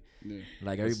music. Yeah.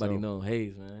 Like That's everybody dope. know,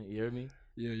 Hayes, man. You hear me?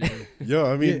 Yeah.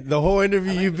 Yo, I mean, the whole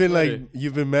interview like you've the been like, Twitter.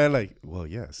 you've been mad like, well,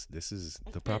 yes, this is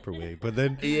the proper way. But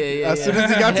then Yeah. as soon as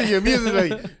you got to your music,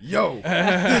 like, yo,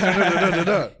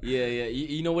 Yeah.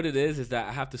 You know what it is that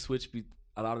I have to switch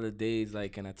a lot of the days,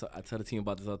 like, and I tell the team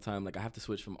about this all the time. Like, I have to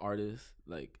switch from artist,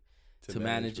 like, to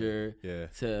manager, yeah,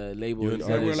 to label You're an executive. artist.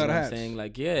 You know Wear a lot of what I'm hats. saying?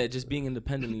 Like, yeah, just being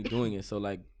independently doing it. So,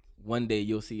 like, one day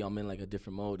you'll see I'm in like a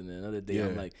different mode, and then another day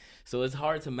I'm Yeah. like, so it's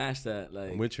hard to match that.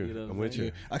 Like, I'm with you. know what I'm with saying?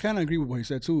 you. I kind of agree with what he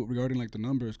said too regarding like the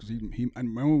numbers, because I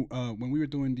remember when we were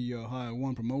doing the High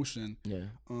One promotion, Yeah.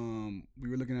 we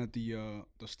were looking at the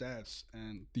stats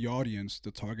and the audience,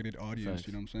 the targeted audience. Facts.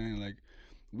 You know what I'm saying? Like,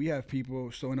 we have people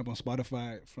showing up on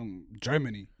Spotify from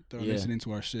Germany that are Yeah. listening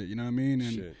to our shit. You know what I mean?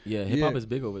 And Shit. Yeah, hip hop Yeah. is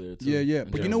big over there too. yeah. in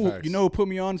But general. Facts. you know, what put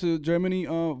me on to Germany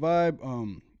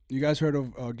vibe. You guys heard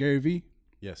of Gary V?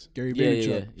 Yes. Gary Yeah,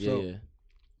 Vaynerchuk. yeah. So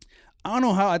I don't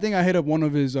know how. I think I hit up one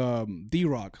of his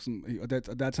D-Rock.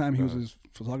 At that time, he was his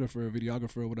photographer,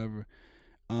 videographer, or whatever.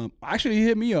 Actually, he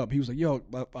hit me up. He was like, "Yo,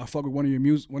 I fuck with one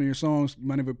of your songs.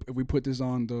 Mind if we put this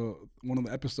on one of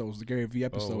the episodes, the Gary V Oh,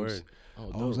 episodes?" word. Oh,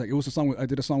 I was dope. like, it was a song. I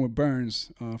did a song with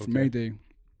Burns from Okay. Mayday.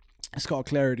 It's called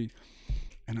Clarity.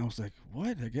 And I was like,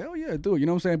 what? Like, hell yeah, dude. You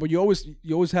know what I'm saying? But you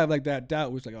always have like that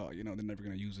doubt. It's like, oh, they're never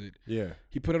gonna use it. Yeah.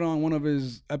 He put it on one of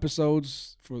his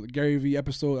episodes for the Gary V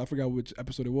episode. I forgot which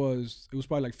episode it was. It was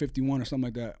probably like 51 or something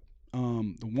like that.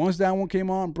 Once that one came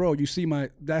on, bro, you see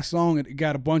that song, it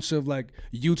got a bunch of like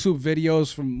YouTube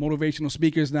videos from motivational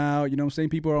speakers now. You know what I'm saying?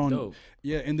 People are on Dope.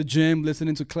 in the gym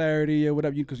listening to Clarity or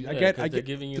whatever. Because I Yeah, get they're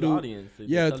giving you through, the audience. They're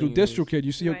yeah, telling through you DistroKid,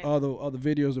 you see Right. all the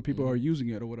videos that people are using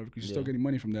it or whatever. Because you're still Yeah. getting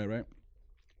money from that, right?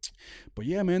 But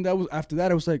yeah, man, that was after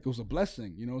that. It was like it was a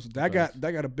blessing, you know. So that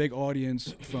got a big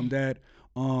audience from that.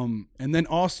 And then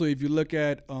also if you look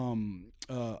at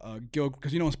Gil,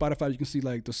 because on Spotify you can see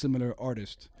like the similar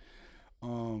artists.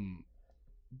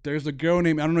 There's a girl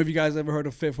named, I don't know if you guys ever heard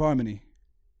of Fifth Harmony,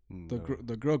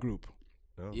 the girl group.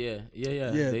 No. Yeah. Yeah,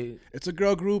 They, it's a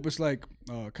girl group. It's like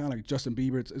kind of like Justin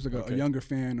Bieber. It's like a younger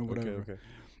fan or whatever. Okay.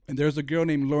 And there's a girl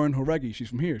named Lauren Horegi. She's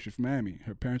from here. She's from Miami.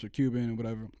 Her parents are Cuban and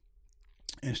whatever.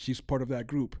 And she's part of that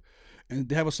group. And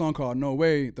they have a song called No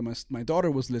Way that my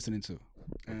daughter was listening to.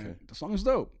 And the song is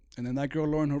dope. And then that girl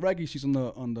Lauren Horegi, she's on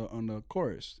the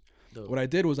chorus. Dope. What I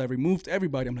did was I removed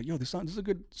everybody. I'm like, yo, this is a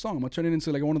good song. I'm gonna turn it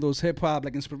into like one of those hip hop,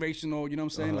 like inspirational, you know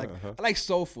what I'm saying? I like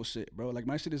soulful shit, bro. Like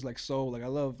my shit is like soul. Like I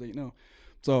love that, you know.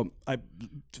 So I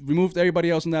removed everybody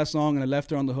else in that song and I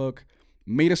left her on the hook.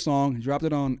 Made a song, dropped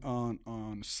it on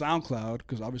SoundCloud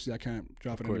because obviously I can't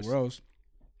drop it anywhere else.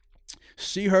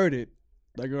 She heard it.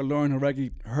 That girl Lauren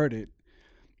Horegi heard it,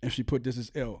 and she put "This is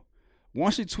ill."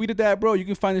 Once she tweeted that, bro, you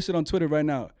can find this shit on Twitter right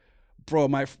now. Bro,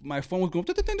 my phone was going,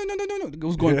 it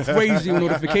was going crazy with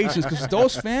notifications because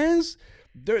those fans,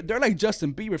 they're like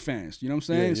Justin Bieber fans. You know what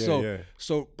I'm saying?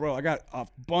 So bro, I got a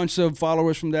bunch of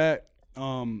followers from that.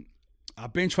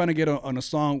 I've been trying to get on a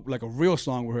song, like a real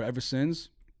song with her ever since.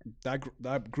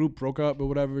 That group broke up or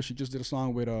whatever. She just did a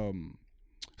song with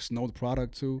Snow the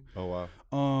Product too. Oh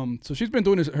wow. So she's been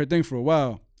doing her thing for a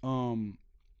while.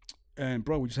 And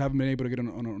bro, we just haven't been able to get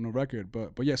on a record.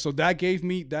 But yeah, so that gave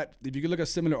me that. If you could look at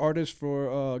similar artists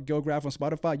for Gil Graff on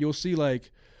Spotify, you'll see like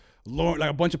Lauren, like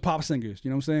a bunch of pop singers. You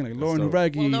know what I'm saying? Like Lauren dope.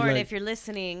 Horegi. Well, Lauren, like, if you're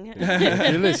listening,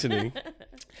 You're listening.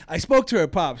 I spoke to her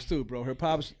pops too, bro. Her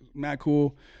pops, mad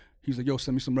cool. He's like, yo,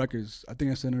 send me some records. I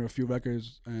think I sent her a few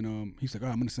records, and he's like, all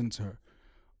right, I'm gonna send it to her.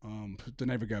 They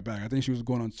never got back. I think she's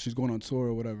going on tour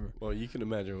or whatever. Well, you can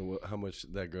imagine how much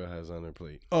that girl has on her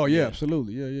plate. Oh yeah,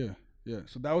 absolutely, yeah.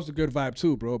 So that was a good vibe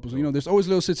too, bro. Because you know, there's always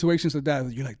little situations like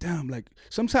that you're like, damn. Like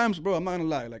sometimes, bro, I'm not gonna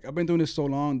lie. Like I've been doing this so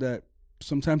long that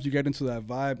sometimes you get into that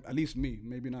vibe. At least me,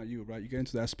 maybe not you, right? You get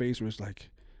into that space where it's like,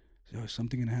 yo, is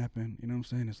something gonna happen? You know what I'm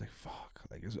saying? It's like, fuck.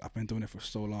 Like I've been doing it for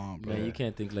so long, bro. man, you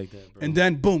can't think like that, bro. And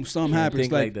then boom, something Can't happens.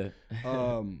 think like that.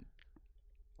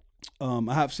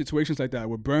 I have situations like that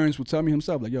where Burns will tell me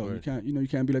himself, like, yo, Word. you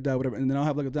can't be like that, whatever. And then I'll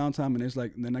have like a downtime, and it's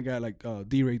like, and then I got like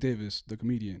D. Ray Davis, the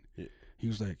comedian. Yeah. He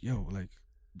was like, yo, like,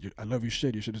 I love your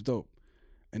shit. Your shit is dope.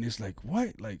 And it's like,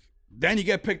 what? Like, then you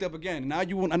get picked up again. Now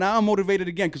I'm motivated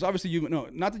again because obviously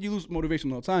not that you lose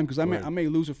motivation all the time because I may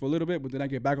lose it for a little bit, but then I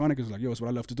get back on it because like, yo, it's what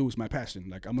I love to do. It's my passion.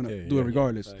 Like I'm gonna do it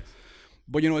regardless. Facts.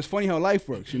 But it's funny how life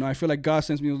works. I feel like God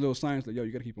sends me those little signs like, yo,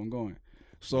 you gotta keep on going.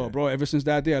 So, bro, ever since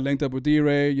that day, I linked up with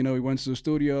D-Ray. We went to the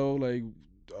studio. Like,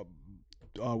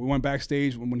 we went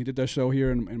backstage when he did that show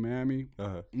here in Miami.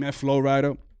 Met Flow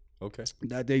Rider. Okay.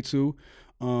 That day too.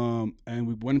 And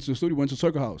we went into the studio. Went to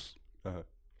Circle House.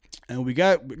 And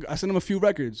I sent him a few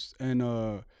records. And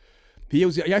he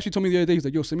actually told me the other day, he's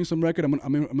like, yo, send me some record.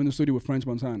 I'm in the studio with French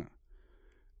Montana.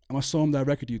 And I saw him that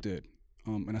record you did.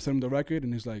 And I sent him the record,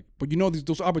 and he's like, but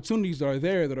those opportunities that are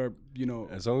there that are,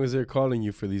 As long as they're calling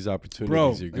you for these opportunities,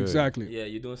 bro, you're good. exactly. Yeah,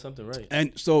 you're doing something right.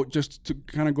 And so just to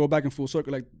kind of go back in full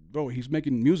circle, like, bro, he's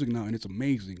making music now, and it's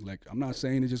amazing. Like, I'm not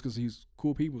saying it just because he's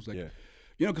cool people. It's like,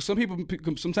 because some people,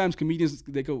 sometimes comedians,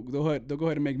 they'll go ahead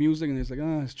and make music, and it's like,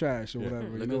 it's trash or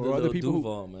whatever. Look at or the other people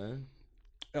Duval, man.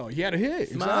 he had a hit.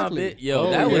 Smile Exactly. bit. Yo, Oh,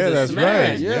 that was yeah, a that's smash.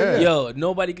 right. Yeah. Yo,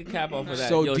 nobody could cap off of that.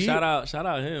 So Yo, D- shout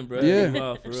out him, bro. Yeah.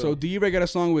 Duval, for real. So D-Ray got a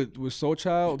song with Soul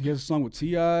Child. He has a song with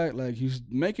T.I. Like, he's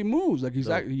making moves. Like, he's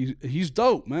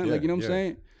dope, man. Yeah, like, you know what I'm yeah.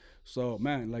 saying? So,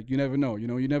 man, like, you never know. You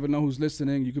never know who's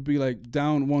listening. You could be, like,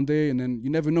 down one day, and then you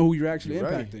never know who you're actually You're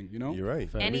right. impacting, You're right.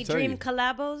 Fact. Any Let me tell dream you.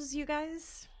 collabos, you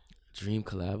guys? Dream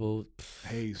collabo.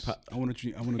 Hayes. I want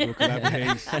to go collab with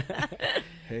Hayes.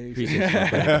 Hayes. Appreciate you, my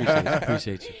brother.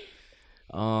 Appreciate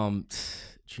you.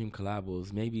 Dream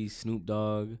collabos. Maybe Snoop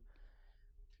Dogg,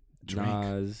 Drake.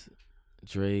 Nas,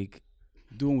 Drake.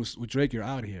 Doing with Drake, you're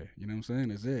out here. You know what I'm saying?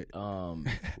 That's it.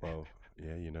 Well,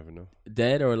 yeah, you never know.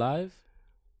 Dead or alive?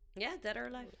 Yeah, dead or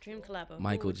alive. Dream collabo.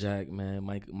 Michael Jack, man.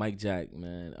 Mike Jack,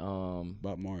 man.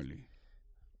 Bob Marley.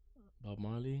 Bob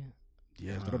Marley.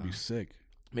 Yeah, that'll be sick.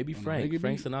 Maybe On a Frank reggae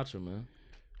beat? Sinatra, man.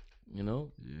 You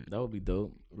know, Yeah. that would be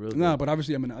dope. Real. Nah, dope. but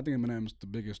obviously, I think Eminem's the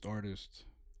biggest artist.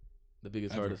 The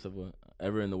biggest ever. artist of what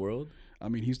ever in the world. I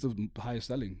mean, he's the highest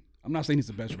selling. I'm not saying he's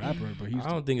the best rapper, but he's. I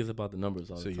don't think it's about the numbers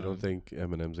all So the you time. don't think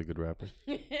Eminem's a good rapper?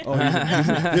 Oh,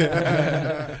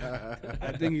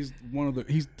 I think he's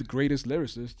he's the greatest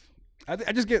lyricist.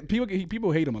 I just get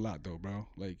people hate him a lot though, bro.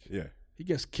 Like, Yeah. he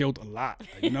gets killed a lot.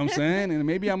 Like, you know what I'm saying? And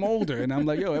maybe I'm older, and I'm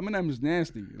like, yo, Eminem is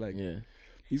nasty. Like, Yeah.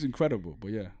 he's incredible.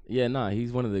 But yeah, Yeah, nah,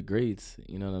 he's one of the greats.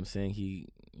 You know what I'm saying?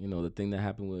 The thing that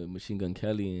happened with Machine Gun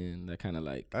Kelly and that kind of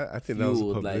like, I think that was a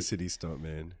fueled, like- publicity stunt,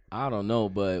 man. I don't know,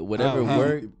 but whatever How?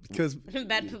 worked, Because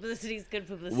Bad publicity is good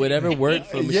publicity. whatever worked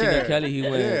for Machine Yeah. Gun Kelly, he Yeah,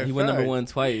 went number fact. one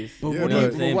twice. But You what know do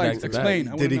what I'm saying? why? Back to back. Explain.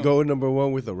 I did he wanna go number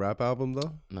one with a rap album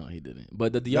though? No, he didn't.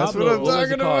 But the That's Diablo, what I'm what was it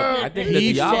talking called? about. I think the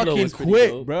he Diablo fucking was pretty quit,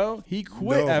 dope. bro. He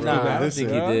quit No, after Nah, that. I don't think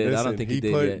he bro. did. I don't think he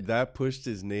did yet. That pushed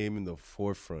his name in the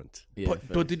forefront. Yeah,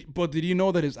 But did you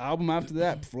know that his album after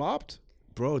that flopped?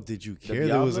 Bro, did you care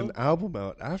there was an Diablo? album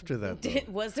out after that? Though?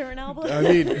 Was there an album? I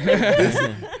mean,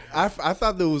 I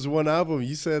thought there was one album.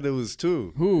 You said there was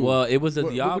two. Who? well, it was the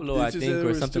What- Diablo, did I you say think, there or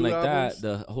was something two like albums?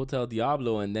 that. The Hotel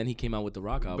Diablo, and then he came out with the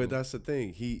rock album. But that's the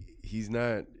thing. He's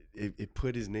not. It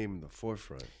put his name in the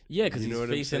forefront yeah, because you he's know what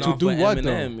I'm facing saying? off To do with what, though?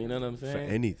 Eminem. You know what I'm for saying?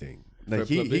 anything. For Like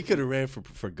he publicity. could have ran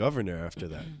for governor after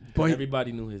that. But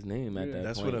Everybody knew his name at that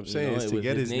That's point. what I'm you saying, know? is It to was-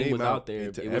 get his name was out out there.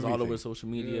 into It was all over everything. social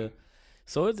media.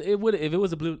 So it would if it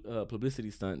was a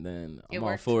publicity stunt, then It I'm all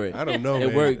worked. for it. I don't know. It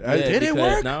man. worked. I- Yeah, Did it because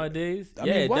work? nowadays? I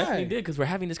Yeah, mean, it why? definitely did because we're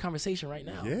having this conversation right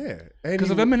now. Yeah, because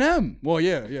of Eminem. Well,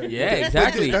 yeah. Yeah,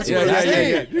 exactly. That's Yeah, what I'm yeah,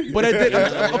 saying. yeah. But I did.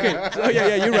 Okay. So,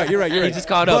 yeah. You're right. He just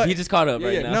caught up. But- He just caught up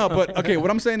right yeah, now. no, but okay. What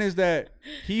I'm saying is that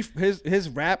his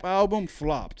rap album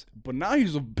flopped, but now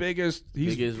he's the biggest.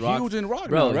 He's Biggest rock- huge in rock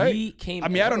Bro, now, right? he came. I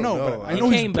mean, I don't know, know. but I He know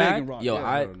he's came big back. in rock. Yo, yeah.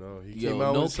 I don't know. He came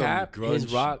out no with some cap. His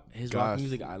grunge rock goth.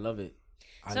 music. I love it.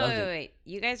 I So love wait, it. wait,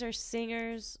 you guys are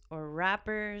singers or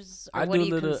rappers, or I what do do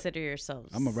you little- consider yourselves?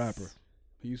 I'm a rapper.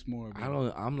 He's more. Of a- I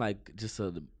don't. I'm like just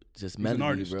an melody,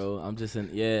 artist. bro. I'm just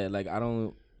like I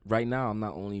don't. Right now, I'm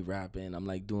not only rapping. I'm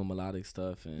like doing melodic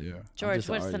stuff and Yeah. I'm George, just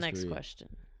an what's the artist, next period. question?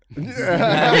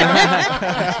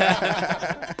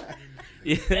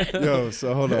 Yeah. Yo,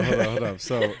 so hold up.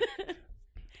 So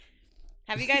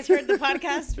Have you guys heard the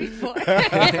podcast before?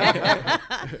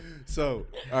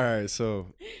 all right. So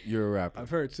you're a rapper. I've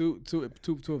heard two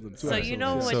of them. So you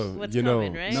know what's you know-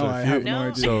 coming, right? No, so I if you- have no No?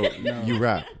 idea. So No. you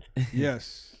rap.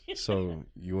 Yes. So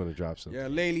you want to drop something? Yeah,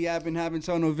 lately I've been having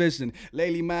tunnel vision.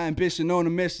 Lately my ambition on a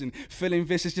mission. Feeling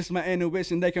vicious, just my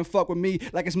intuition. They can fuck with me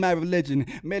like it's my religion.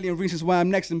 Million reasons why I'm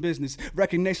next in business.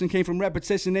 Recognition came from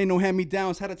repetition. Ain't no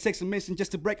hand-me-downs. Had to take some mission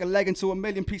just to break a leg into a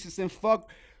million pieces and fuck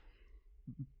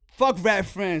rap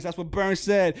friends, that's what Burns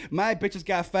said. My bitches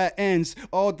got fat ends,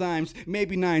 all dimes,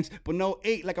 maybe nines, but no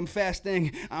 8 like I'm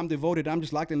fasting. I'm devoted, I'm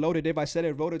just locked and loaded. If I said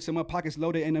it, wrote it till my pockets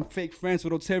loaded. And them fake friends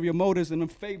with ulterior motives and them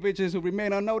fake bitches who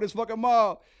remain unnoticed. Fuck them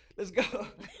all. Let's go.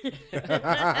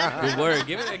 Good word.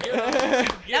 Give it.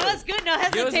 That was good. No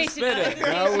Give us a hesitation. spitter.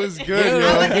 That was good, Give yo. us-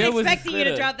 I wasn't Gil was a expecting you to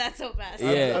spitter. drop that so fast.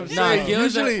 Yeah. I'm Nah, saying give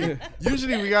us a-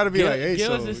 usually we gotta be Gil- like, hey, Gil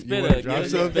so is a you spitter. want to Gil drop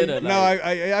is a something? spitter. No,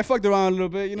 I fucked around a little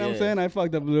bit, you know what I'm Yeah. saying? I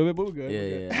fucked up a little bit, but we're good.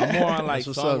 Yeah. I'm more on like That's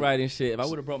what's up. songwriting shit. If I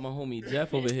would have brought my homie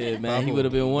Jeff over here, man, he Bravo. would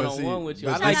have been But one on see- one with you.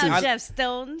 but I Shout like out I- Jeff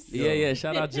Stones. Yeah.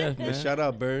 Shout out Jeff, man. Shout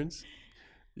out Burns.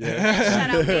 Yeah. Shout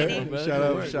out Manny. Bro, shout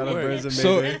out good work. Burns and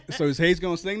So, Mayday. so is Hayes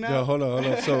gonna sing now? Yo, hold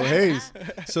on. So Hayes.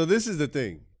 So this is the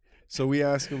thing. So we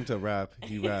ask him to rap.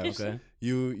 He raps. Okay.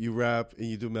 You rap and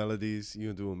you do melodies. You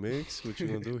gonna do a mix? What you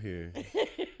gonna do here?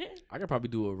 I could probably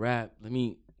do a rap. Let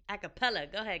me.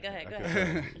 Acapella. Go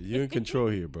ahead. You in control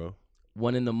here, bro.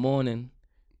 1 a.m,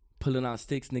 pulling out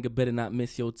sticks. Nigga better not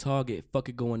miss your target. Fuck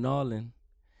it, going all in.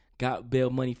 Got bail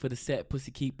money for the set.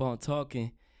 Pussy keep on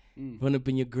talking. Run up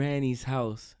in your granny's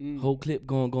house. Whole clip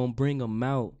gon' bring them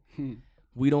out.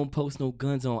 We don't post no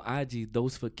guns on IG.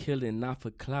 Those for killing, not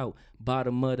for clout.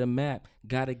 Bottom of the map.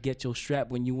 Gotta get your strap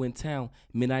when you in town.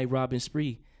 Midnight robbing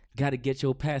spree. Gotta get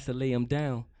your pass to lay them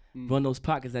down. Run those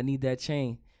pockets, I need that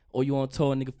chain. Or you on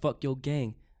tour, nigga, fuck your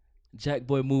gang. Jack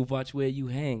boy move, watch where you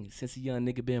hang. Since a young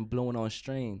nigga been blowing on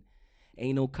strain.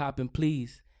 Ain't no copping,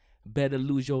 please. Better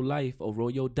lose your life or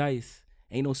roll your dice.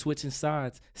 Ain't no switching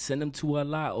sides. Send them to a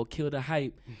lot or kill the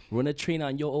hype. Run a train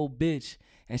on your old bitch.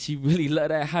 And she really love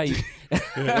that hype.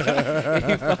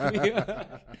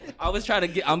 I was trying to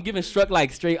get. I'm giving Struck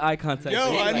like straight eye contact. Yo,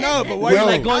 I like, know, but why we're you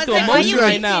like going through why emotion you right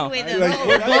thinking now. with him?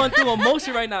 We're going through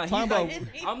emotion right now. He's Talking like,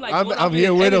 about- I'm like, I'm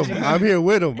here with him. I'm here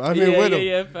with him. I'm here with him.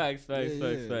 Yeah, facts. Yeah,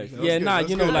 Yeah, nah, That's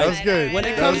you know, good. like That was good. when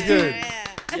it That comes was to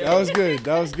good.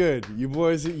 That was good. You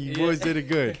boys did it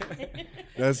good.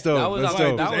 That's dope. That was That's all right.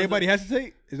 dope. That Does was everybody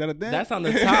hesitate? Is that a thing? that's on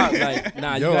the top. Like,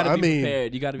 nah, Yo, you gotta I be mean,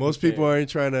 prepared. You gotta be most prepared. people aren't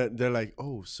trying to. They're like,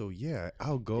 oh, so yeah,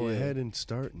 I'll go Yeah. ahead and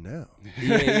start now.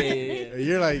 Yeah. And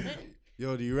you're like,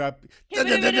 yo, do you rap? Facts.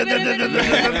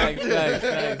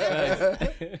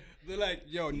 They're like,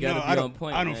 yo, You no, gotta I be don't, on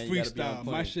point, I don't man. You gotta be on freestyle.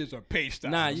 My point. shits are paid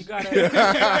style. Nah, you gotta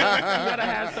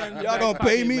have something. in your Y'all back don't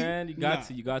pay pocket, me? man. You Nah.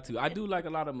 got to. I do like a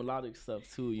lot of melodic stuff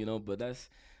too, you know, but that's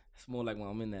more like when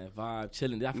I'm in that vibe,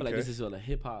 chilling. I feel like Okay. this is a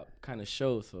hip hop kind of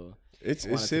show, so It's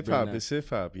wanted to hip bring hop. that. It's hip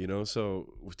hop. You know.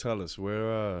 So tell us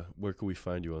where can we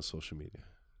find you on social media?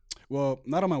 Well,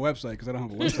 not on my website because I don't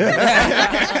have a website.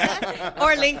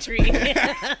 Or Linktree.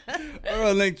 or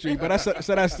a link tree, but I said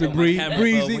that's the Camera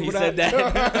breezy. phone when he without- said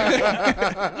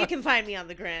that. You can find me on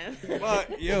the gram. But but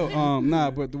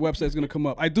the website's gonna come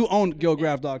up. I do own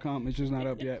gilgraph.com. It's just not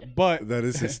up yet. But That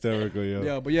is hysterical,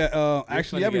 yo. yeah,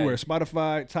 actually funny everywhere. guy.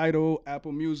 Spotify, Tidal,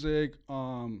 Apple Music,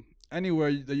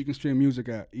 anywhere that you can stream music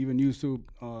at, even YouTube,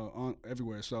 on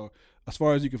everywhere. So as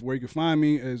far as where you can find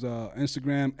me is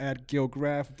Instagram at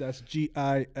Gilgraff. That's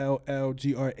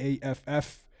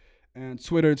GILLGRAFF, and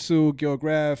Twitter too,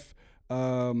 Gilgraff.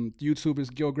 YouTube is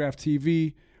Gilgraff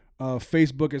TV.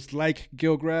 Facebook is like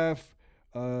Gilgraff.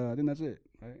 I think that's it.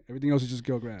 Right? Everything else is just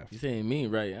Gilgraff. You saying me,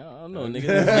 right? I don't know, nigga.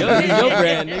 This is your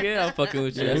brand, nigga. I'm fucking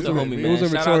with you. That's the homie, It man. was a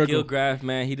Shout out rhetorical. Gil Graff,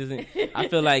 man. He doesn't. I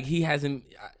feel like he hasn't.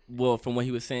 Well, from what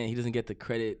he was saying, he doesn't get the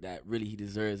credit that really he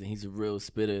deserves, and he's a real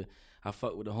spitter. I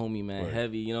fuck with the homie, man. Right.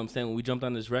 Heavy. You know what I'm saying? When we jumped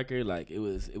on this record, like it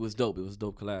was dope. It was a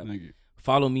dope collab. Thank you.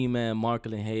 Follow me, man.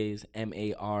 Marcolin Hayes,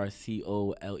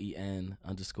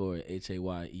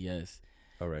 MARCOLEN_HAYES.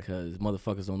 All right. Because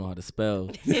motherfuckers don't know how to spell.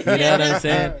 You know what I'm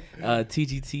saying?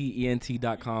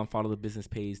 TGTENT.com. Follow the business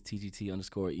page,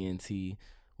 TGT_ENT.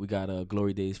 We got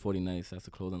Glory Days 40 Nights. That's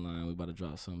the clothing line. We about to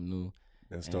drop something new.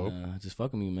 That's And, dope. just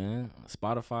fuck with me, man.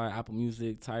 Spotify, Apple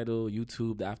Music, Tidal,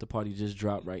 YouTube. The after party just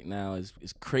dropped right now. It's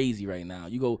crazy right now.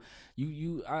 You go,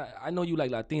 I know you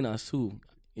like Latinas too.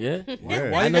 Yeah.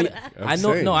 Yeah. I know. I'm I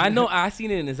know. saying. No, I know. I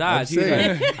seen it in his eyes. He was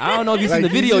saying. like, I don't know if you Like, seen the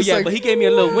he's video just yet, like- but he gave me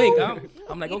a little wink.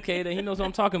 I'm like, okay, then he knows what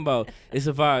I'm talking about. It's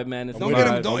a vibe, man. It's a Don't with get it.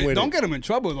 him. vibe. I'm Don't, with don't it. get him in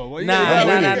trouble though. What you Nah, got?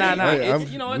 with nah, it. nah, nah. Hey,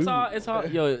 It's, you know, it's all.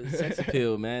 Yo, sex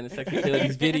appeal, man. It's sex appeal.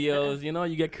 These videos, you know,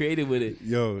 you get creative with it.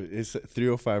 Yo, it's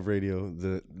 305 Radio,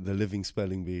 the living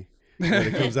spelling bee. When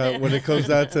it comes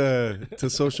out to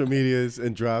social medias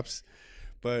and drops.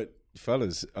 But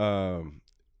fellas,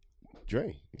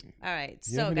 Dre, All right,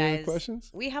 you so have any other guys, questions?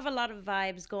 we have a lot of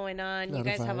vibes going on. You Lot of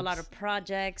guys have a lot vibes. of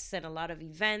projects and a lot of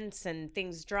events and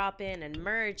things dropping and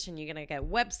merch, and you're gonna get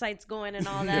websites going and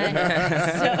all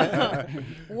that. So,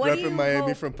 what do you repping Miami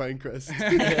hope, from Pinecrest.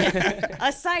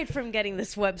 aside from getting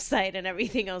this website and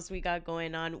everything else we got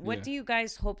going on, what Yeah. do you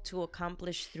guys hope to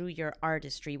accomplish through your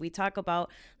artistry? We talk about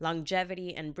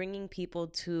longevity and bringing people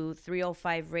to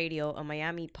 305 Radio, a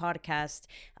Miami podcast,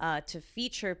 to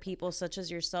feature people such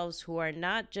as yourselves who are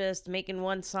not just making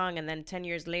one song and then 10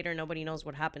 years later nobody knows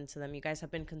what happened to them. You guys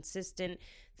have been consistent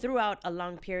throughout a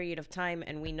long period of time,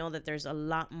 and we know that there's a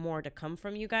lot more to come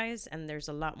from you guys, and there's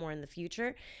a lot more in the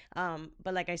future.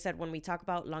 But like I said, when we talk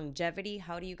about longevity,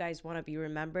 how do you guys want to be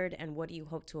remembered, and what do you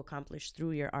hope to accomplish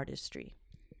through your artistry?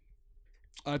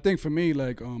 I think for me,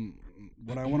 like,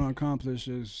 what I want to accomplish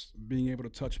is being able to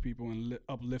touch people and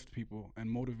uplift people and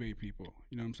motivate people.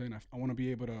 You know what I'm saying? I want to be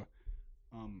able to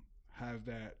have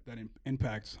that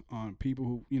impact on people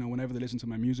who, you know, whenever they listen to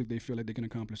my music, they feel like they can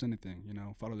accomplish anything, you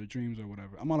know, follow their dreams or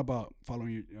whatever. I'm all about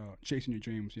following your, chasing your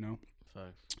dreams, you know.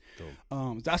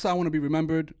 Facts. That's how I want to be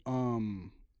remembered.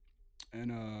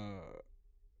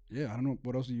 Yeah, I don't know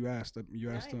what else you asked.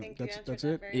 You asked. That's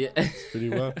it. Yeah. Pretty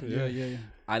well. Yeah.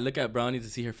 I look at Brownie to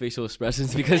see her facial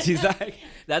expressions because she's like,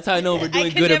 that's how I know we're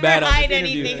doing good or never bad on hide this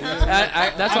interview. anything, huh?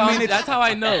 That's how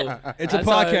I know. It's a That's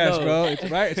how I podcast, know. bro. It's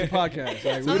right. It's a podcast.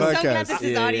 Like, So I'm so glad this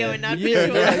is audio and not yeah,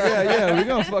 visual. yeah. We're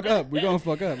gonna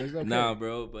fuck up. It's okay. Nah,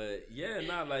 bro, but yeah,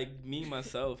 like me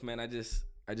myself, man. I just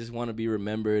want to be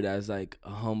remembered as like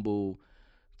a humble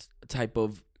type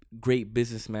of great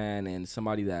businessman and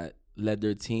somebody that led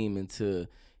their team into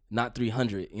not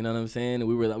 300. You know what I'm saying?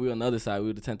 We were on the other side. We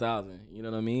were the 10,000. You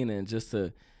know what I mean? And just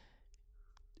to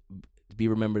be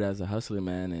remembered as a hustler,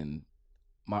 man. And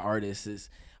my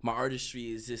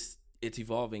artistry is just, it's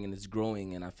evolving and it's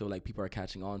growing, and I feel like people are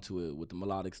catching on to it with the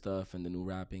melodic stuff and the new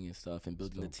rapping and stuff and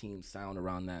building the team sound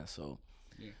around that. So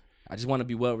I just want to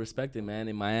be well respected, man,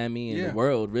 in Miami and the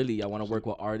world. Really, I want to work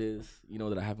with artists,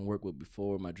 that I haven't worked with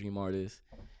before, my dream artists,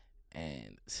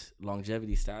 and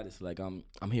longevity status. Like I'm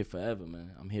here forever,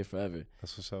 man. I'm here forever.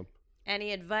 That's what's up.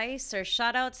 Any advice or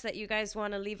shout outs that you guys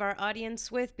want to leave our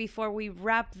audience with before we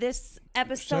wrap this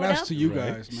episode Shout up? outs to you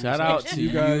guys, man. Shout out to you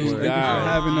guys. Thank you for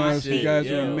having us. Shit, you guys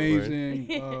yo. are amazing.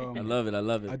 I love it.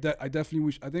 I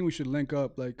definitely I think we should link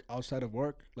up like outside of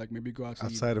work, like maybe go out to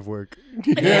Outside of work.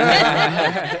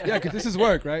 yeah, because this is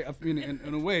work, right? I mean,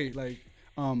 in a way, like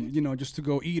just to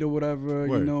go eat or whatever,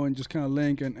 Word. and just kind of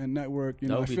link and network.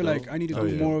 I feel like I need to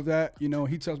do more of that.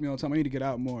 He tells me all the time I need to get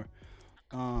out more.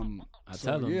 I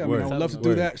tell him. Yeah, I would love to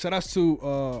do that. Shout outs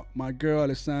to my girl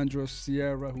Alessandra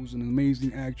Sierra, who's an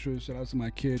amazing actress. Shout out to my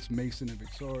kids Mason and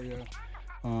Victoria.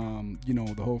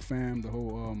 The whole fam, the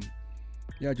whole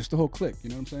just the whole clique. You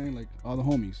know what I'm saying? Like all the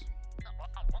homies.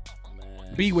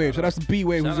 B-Wave. Shout out to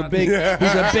B-Wave, who's a big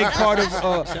part of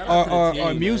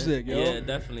our music. Yo. Yeah,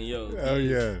 definitely, yo. Oh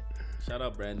yeah. Shout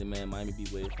out Brandon, man. Miami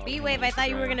B-Wave. B-Wave, I thought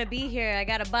you were going to be here. I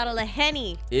got a bottle of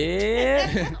Henny.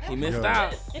 Yeah. He missed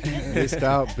out. Missed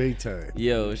out big time.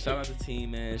 Yo, shout out the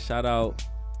team, man. Shout out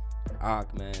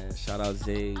Ak, man. Shout out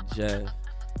Zay, Jeff,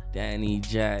 Danny,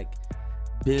 Jack,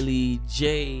 Billy,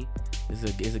 Jay.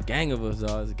 It's a gang of us,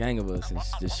 dog. It's a gang of us. And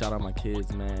just shout out my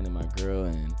kids, man, and my girl,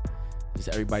 and just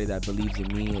everybody that believes in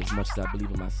me as much as I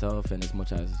believe in myself and as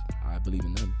much as I believe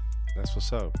in them. That's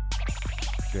what's up.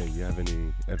 Jay, you have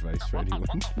any advice for anyone?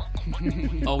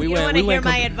 Oh, You want to hear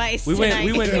my advice tonight.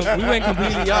 We went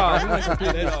completely off.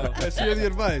 Let's hear the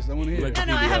advice. I want to hear it.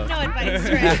 No, I have no advice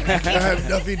for anything. I have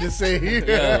nothing to say here.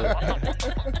 Yo.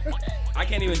 I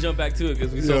can't even jump back to it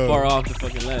because we're so far off the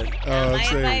fucking left. My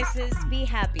advice is be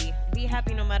happy. Be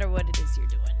happy no matter what it is you're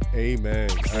doing. Amen.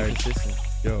 All right. Consistent.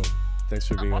 Yo, thanks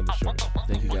for being on the show.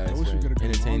 Thank you guys I wish for we could've come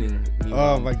entertaining me.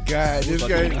 Oh my God, this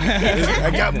guy!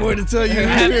 I got more to tell you.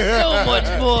 So much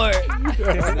more.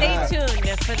 Stay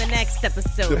tuned for the next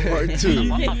episode. Part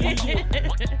 2.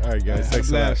 All right, guys.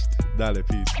 Thanks a lot. Dale,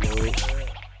 peace.